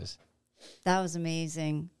picture this is. That was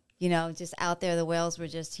amazing. Just out there, the whales were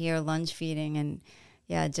just here lunge feeding, and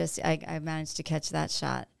I managed to catch that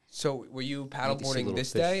shot. So were you see paddleboarding little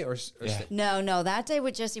this fish. day or Yeah. No, that day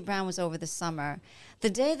with Jesse Brown was over the summer. The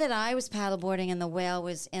day that I was paddleboarding and the whale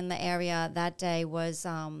was in the area, that day was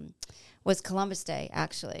Columbus Day,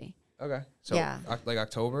 actually. Okay. So Yeah. like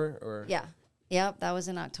October or Yeah. Yep, that was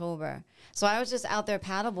in October. So I was just out there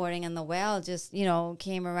paddleboarding, and the whale just,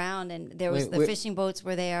 came around, and there was the fishing boats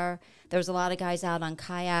were there. There was a lot of guys out on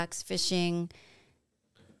kayaks fishing.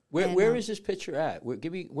 Where is this picture at?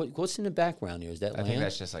 Give me what's in the background here? Is that I land? think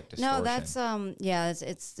that's just like distortion. No, that's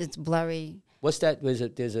it's blurry. What's that? There's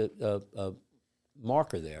a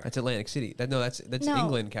marker there. That's Atlantic City. That's No.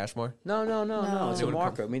 England, Cashmore. No. It's It a would've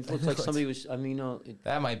marker. I mean, it looks like somebody was. I mean,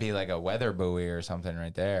 That might be like a weather buoy or something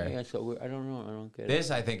right there. yeah. So I don't know. I don't get it.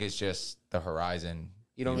 This, I think, is just the horizon.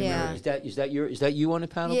 You don't Yeah. remember? Is that you on the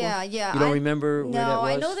paddleboard? Yeah. You don't remember where that No,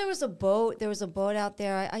 was? I know there was a boat. There was a boat out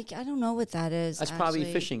there. I don't know what that is. That's probably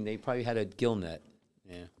actually. fishing. They probably had a gill net.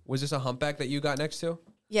 Yeah. Was this a humpback that you got next to?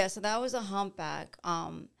 Yeah, so that was a humpback.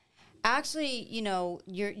 Actually,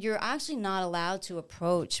 you're actually not allowed to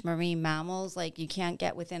approach marine mammals. Like, you can't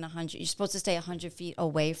get within 100. You're supposed to stay 100 feet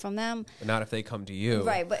away from them. But not if they come to you.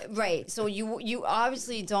 Right. So you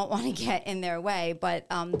obviously don't want to get in their way. But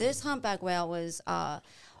this humpback whale was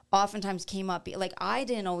oftentimes came up. Like, I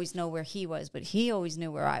didn't always know where he was, but he always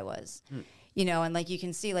knew where I was. And like you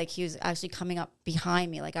can see, like he was actually coming up behind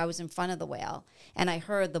me. Like, I was in front of the whale, and I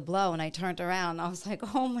heard the blow, and I turned around, and I was like,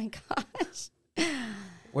 "Oh my gosh!"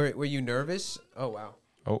 Were you nervous? Oh wow.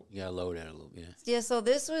 Oh, You gotta lower that a little. Yeah. Yeah.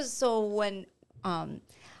 So when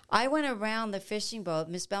I went around the fishing boat,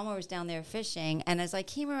 Miss Belmore was down there fishing, and as I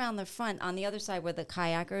came around the front, on the other side were the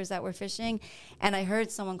kayakers that were fishing, and I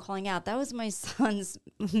heard someone calling out. That was my son's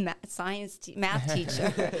math teacher,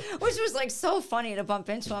 which was like so funny to bump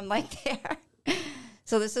into him like there.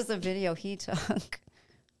 So this is the video he took.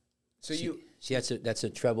 So you See, that's a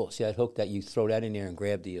treble. See that hook that you throw that in there and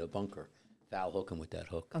grab the bunker. Foul hook him with that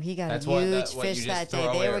hook. Oh, he got That's a what- huge that- what, you fish just that day.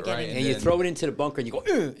 throw They it were right getting in And you then- throw it into the bunker and you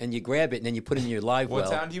go, and you grab it and then you put it in your live what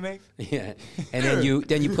well. sound do you make? Yeah, and then you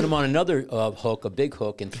put them on another hook, a big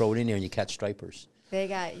hook, and throw it in there and you catch stripers. They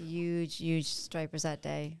got huge stripers that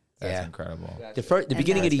day. That's Yeah. incredible. The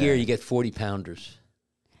beginning of the that's year, good. you get 40-pounders.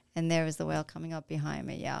 And there was the whale coming up behind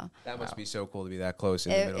me. Yeah. that must be so cool to be that close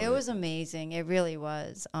in the middle. It of was amazing. It really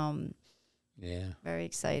was. Yeah. Very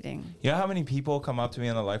exciting. You know how many people come up to me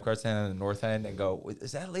on the lifeguard stand in the north end and go,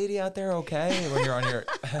 "Is that lady out there okay?" When you're on your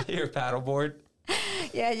your paddleboard,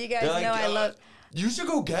 Yeah, you guys they're like, know I love. You should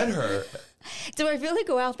go get her. Do I really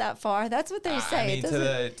go out that far? That's what they say. I mean, It to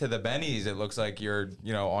doesn't- the Bennies, it looks like you're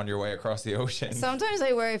on your way across the ocean. Sometimes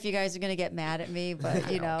I worry if you guys are going to get mad at me, but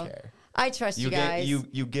I don't care. I trust you guys.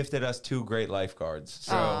 You gifted us 2 great lifeguards,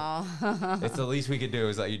 so it's the least we could do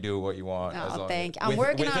is let you do what you want. Oh, as long thank you. as, I'm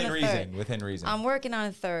working on within a reason. third. Within reason. I'm working on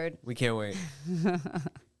a third. We can't wait. Yeah,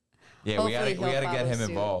 we Hopefully gotta he'll get follow him suit.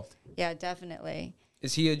 involved. Yeah, definitely.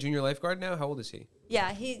 Is he a junior lifeguard now? How old is he?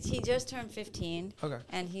 Yeah, he just turned 15. Okay.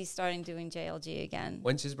 And he's starting doing JLG again.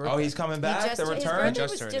 When's his birthday? Oh, he's coming back. His The birthday return.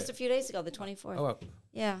 Just was turned just it. a few days ago, the 24th. Oh, wow.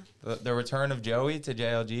 Yeah. The return of Joey to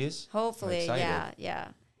JLG's. Hopefully, excited. yeah.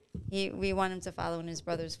 We want him to follow in his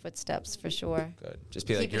brother's footsteps for sure. Good. Just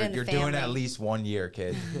be Keep like it in the you're doing at family. least 1 year,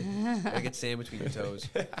 kid. Gotta get sand between your toes.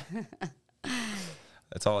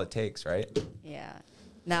 That's all it takes, right? Yeah.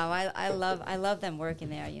 No, I love them working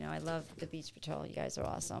there. I love the beach patrol. You guys are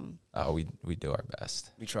awesome. Oh, we do our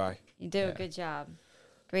best. We try. You do a good job.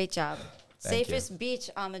 Great job. Thank Safest beach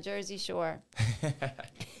on the Jersey Shore.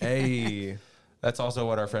 Hey. That's also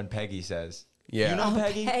what our friend Peggy says. Yeah. You know Oh,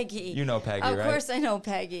 Peggy? Peggy. You know Peggy, Of right? course I know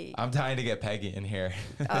Peggy. I'm dying to get Peggy in here.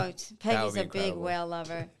 Oh, Peggy's be a big incredible. whale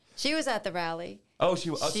lover. She was at the rally. Oh, she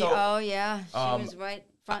Oh yeah, she um, was right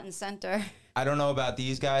front and center. I don't know about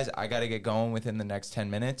these guys. I got to get going within the next 10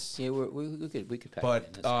 minutes. Yeah, we could pack it in. But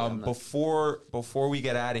That's good. I'm not- before we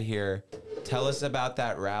get out of here, tell us about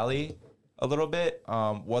that rally a little bit.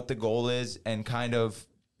 What the goal is, and kind of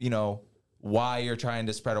why you're trying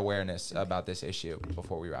to spread awareness about this issue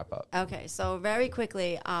before we wrap up. Okay, so very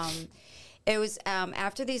quickly, it was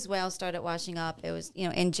after these whales started washing up. It was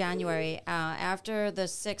in January after the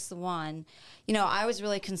 6th one. I was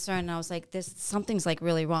really concerned. And I was like, something's like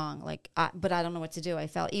really wrong. But I don't know what to do. I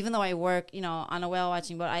felt, even though I work on a whale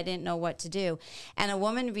watching boat, I didn't know what to do. And a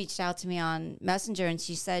woman reached out to me on Messenger, and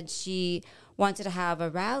she said she wanted to have a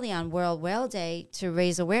rally on World Whale Day to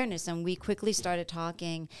raise awareness. And we quickly started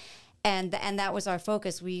talking. And that was our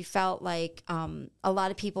focus. We felt like a lot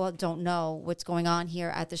of people don't know what's going on here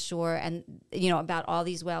at the shore, and about all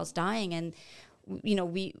these whales dying. And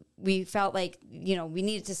we felt like we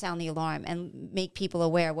needed to sound the alarm and make people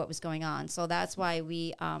aware of what was going on. So that's why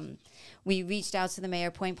we reached out to the mayor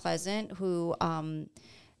of Point Pleasant, who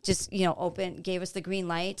just gave us the green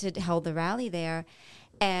light to hold the rally there.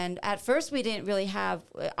 And at first, we didn't really have.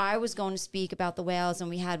 I was going to speak about the whales, and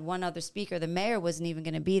we had one other speaker. The mayor wasn't even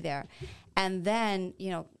going to be there. And then,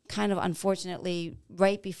 kind of unfortunately,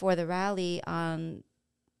 right before the rally on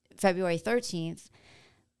February 13th,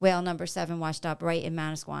 whale number 7 washed up right in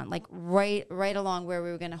Manasquan, like right along where we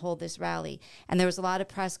were going to hold this rally. And there was a lot of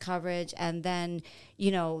press coverage. And then,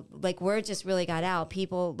 word just really got out.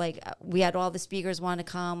 People, we had all the speakers want to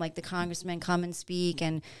come, like the congressmen come and speak.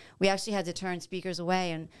 And we actually had to turn speakers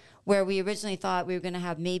away. And where we originally thought we were going to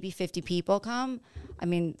have maybe 50 people come. I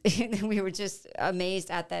mean, we were just amazed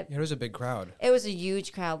at that. It was a big crowd. It was a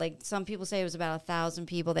huge crowd. Like some people say it was about 1,000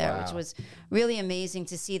 people there, which was really amazing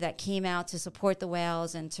to see that came out to support the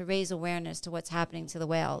whales and to raise awareness to what's happening to the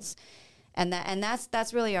whales. And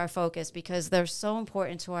that's really our focus, because they're so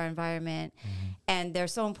important to our environment, and they're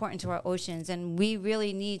so important to our oceans, and we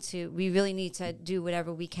really need to do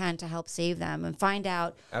whatever we can to help save them and find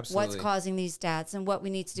out what's causing these deaths and what we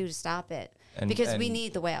need to do to stop it, because we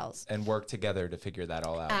need the whales, and work together to figure that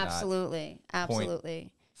all out. Absolutely.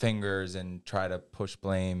 Point fingers and try to push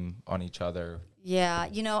blame on each other. Yeah,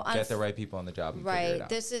 get the right people on the job and figure it out.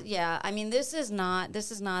 This is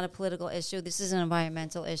not a political issue. This is an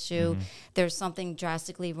environmental issue. There's something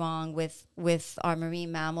drastically wrong with our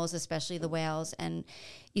marine mammals, especially the whales. And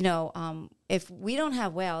if we don't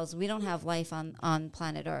have whales, we don't have life on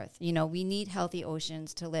planet Earth. We need healthy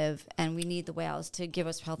oceans to live, and we need the whales to give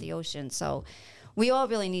us healthy oceans. So we all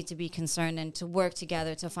really need to be concerned and to work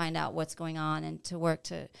together to find out what's going on and to work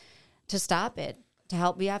to stop it. To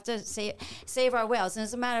help, we have to save our whales. And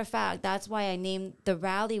as a matter of fact, that's why I named the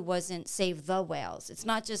rally wasn't Save the Whales. It's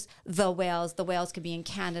not just the whales. The whales could be in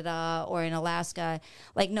Canada or in Alaska.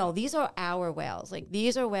 No, these are our whales.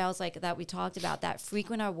 These are whales that we talked about that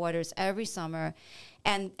frequent our waters every summer,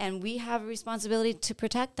 and we have a responsibility to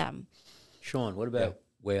protect them. Sean, what about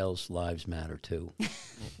whales' lives matter too? Is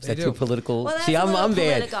They that do. too political? Well, that's See, a little I'm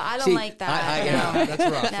bad. political. I don't like that.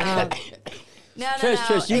 That's rough. No,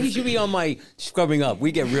 Trish, you should be on my scrubbing up.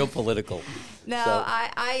 We get real political. No, So-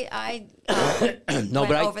 I No, went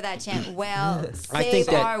but over that chant. Well, I save think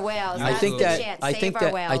that our whales. I That's think the that chant. I Save think our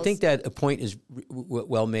that whales. I think that a point is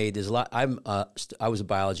well made. There's a lot. I was a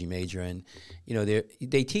biology major, and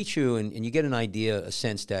they teach you, and you get an idea, a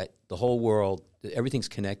sense that the whole world, everything's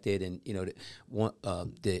connected, and one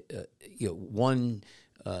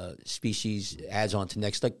species adds on to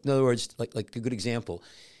next. In other words, like a good example,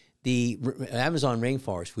 the Amazon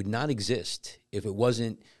rainforest would not exist if it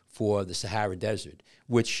wasn't for the Sahara Desert,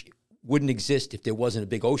 which wouldn't exist if there wasn't a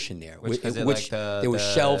big ocean there. There was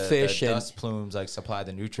shellfish the and dust plumes supply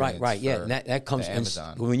the nutrients. Right, yeah, for and that comes. the And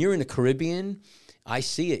Amazon. when you're in the Caribbean, I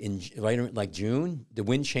see it in June. The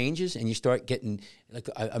wind changes, and you start getting.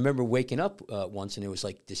 I remember waking up once, and there was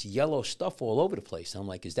this yellow stuff all over the place. And I'm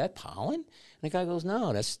like, "Is that pollen?" And the guy goes,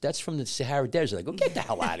 "No, that's from the Sahara Desert." I go, "Get the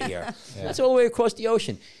hell out of here!" That's all the way across the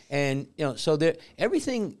ocean, and so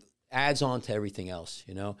everything adds on to everything else,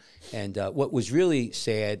 And what was really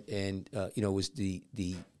sad, and was the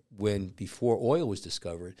when before oil was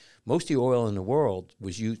discovered, most of the oil in the world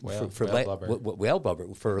was used for whale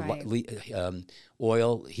blubber for Right.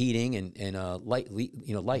 Oil heating and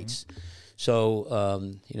lights.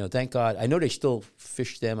 So thank God. I know they still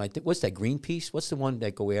fish them. I think what's that Greenpeace? What's the one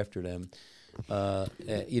that go after them?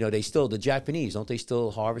 They still the Japanese don't they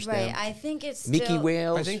still harvest them? Right, I think it's Mickey still,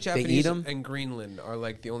 whales. I think they eat Japanese them. and Greenland are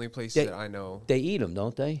the only places They- that I know. They eat them,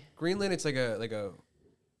 don't they? Greenland, it's like a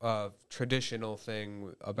traditional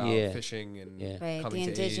thing about Yeah. fishing and Yeah. right, the coming to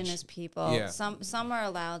indigenous age. people. Yeah. Some are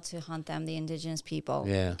allowed to hunt them, the indigenous people,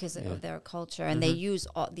 Yeah, because yeah. of their culture, and they use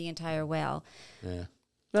the entire whale. Yeah.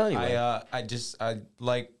 Well, anyway. I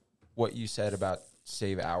like what you said about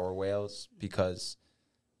save our whales, because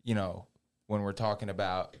when we're talking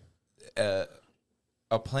about a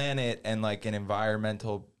planet and an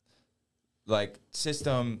environmental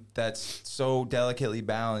system that's so delicately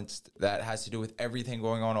balanced that has to do with everything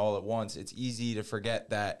going on all at once, it's easy to forget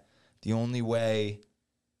that the only way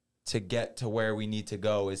to get to where we need to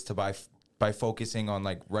go is to by focusing on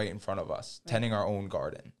right in front of us, tending our own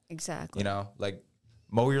garden. Exactly.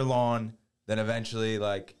 Mow your lawn, then eventually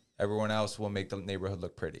everyone else will make the neighborhood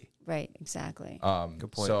look pretty. Right, exactly.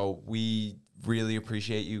 Good point. So we really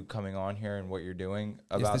appreciate you coming on here and what you're doing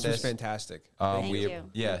about This was fantastic. Thank we, you.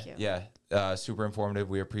 Yeah, Thank you. yeah. Super informative.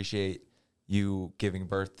 We appreciate you giving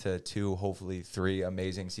birth to 2, hopefully 3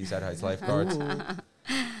 amazing Seaside Heights lifeguards.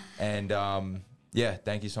 And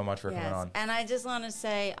thank you so much for coming on. And I just want to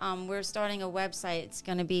say we're starting a website. It's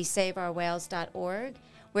going to be saveourwhales.org,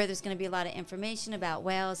 where there's going to be a lot of information about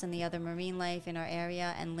whales and the other marine life in our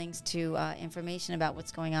area, and links to information about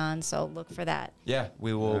what's going on. So look for that. Yeah,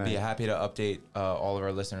 we will be happy to update all of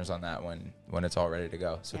our listeners on that when it's all ready to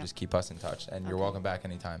go. So just keep us in touch, and you're welcome back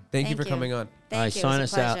anytime. Thank you for coming on. Thank All right, you. sign It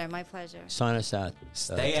was us a out. pleasure. My pleasure. Sign us out.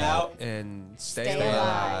 Stay Todd. out. And stay Stay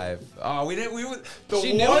alive. alive. Oh, we didn't. We would. The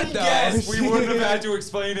She knew one it, though. guest we wouldn't have had to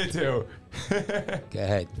explain it to. Go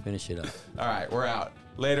ahead, finish it up. All right, we're out.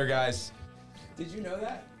 Later, guys. Did you know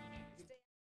that?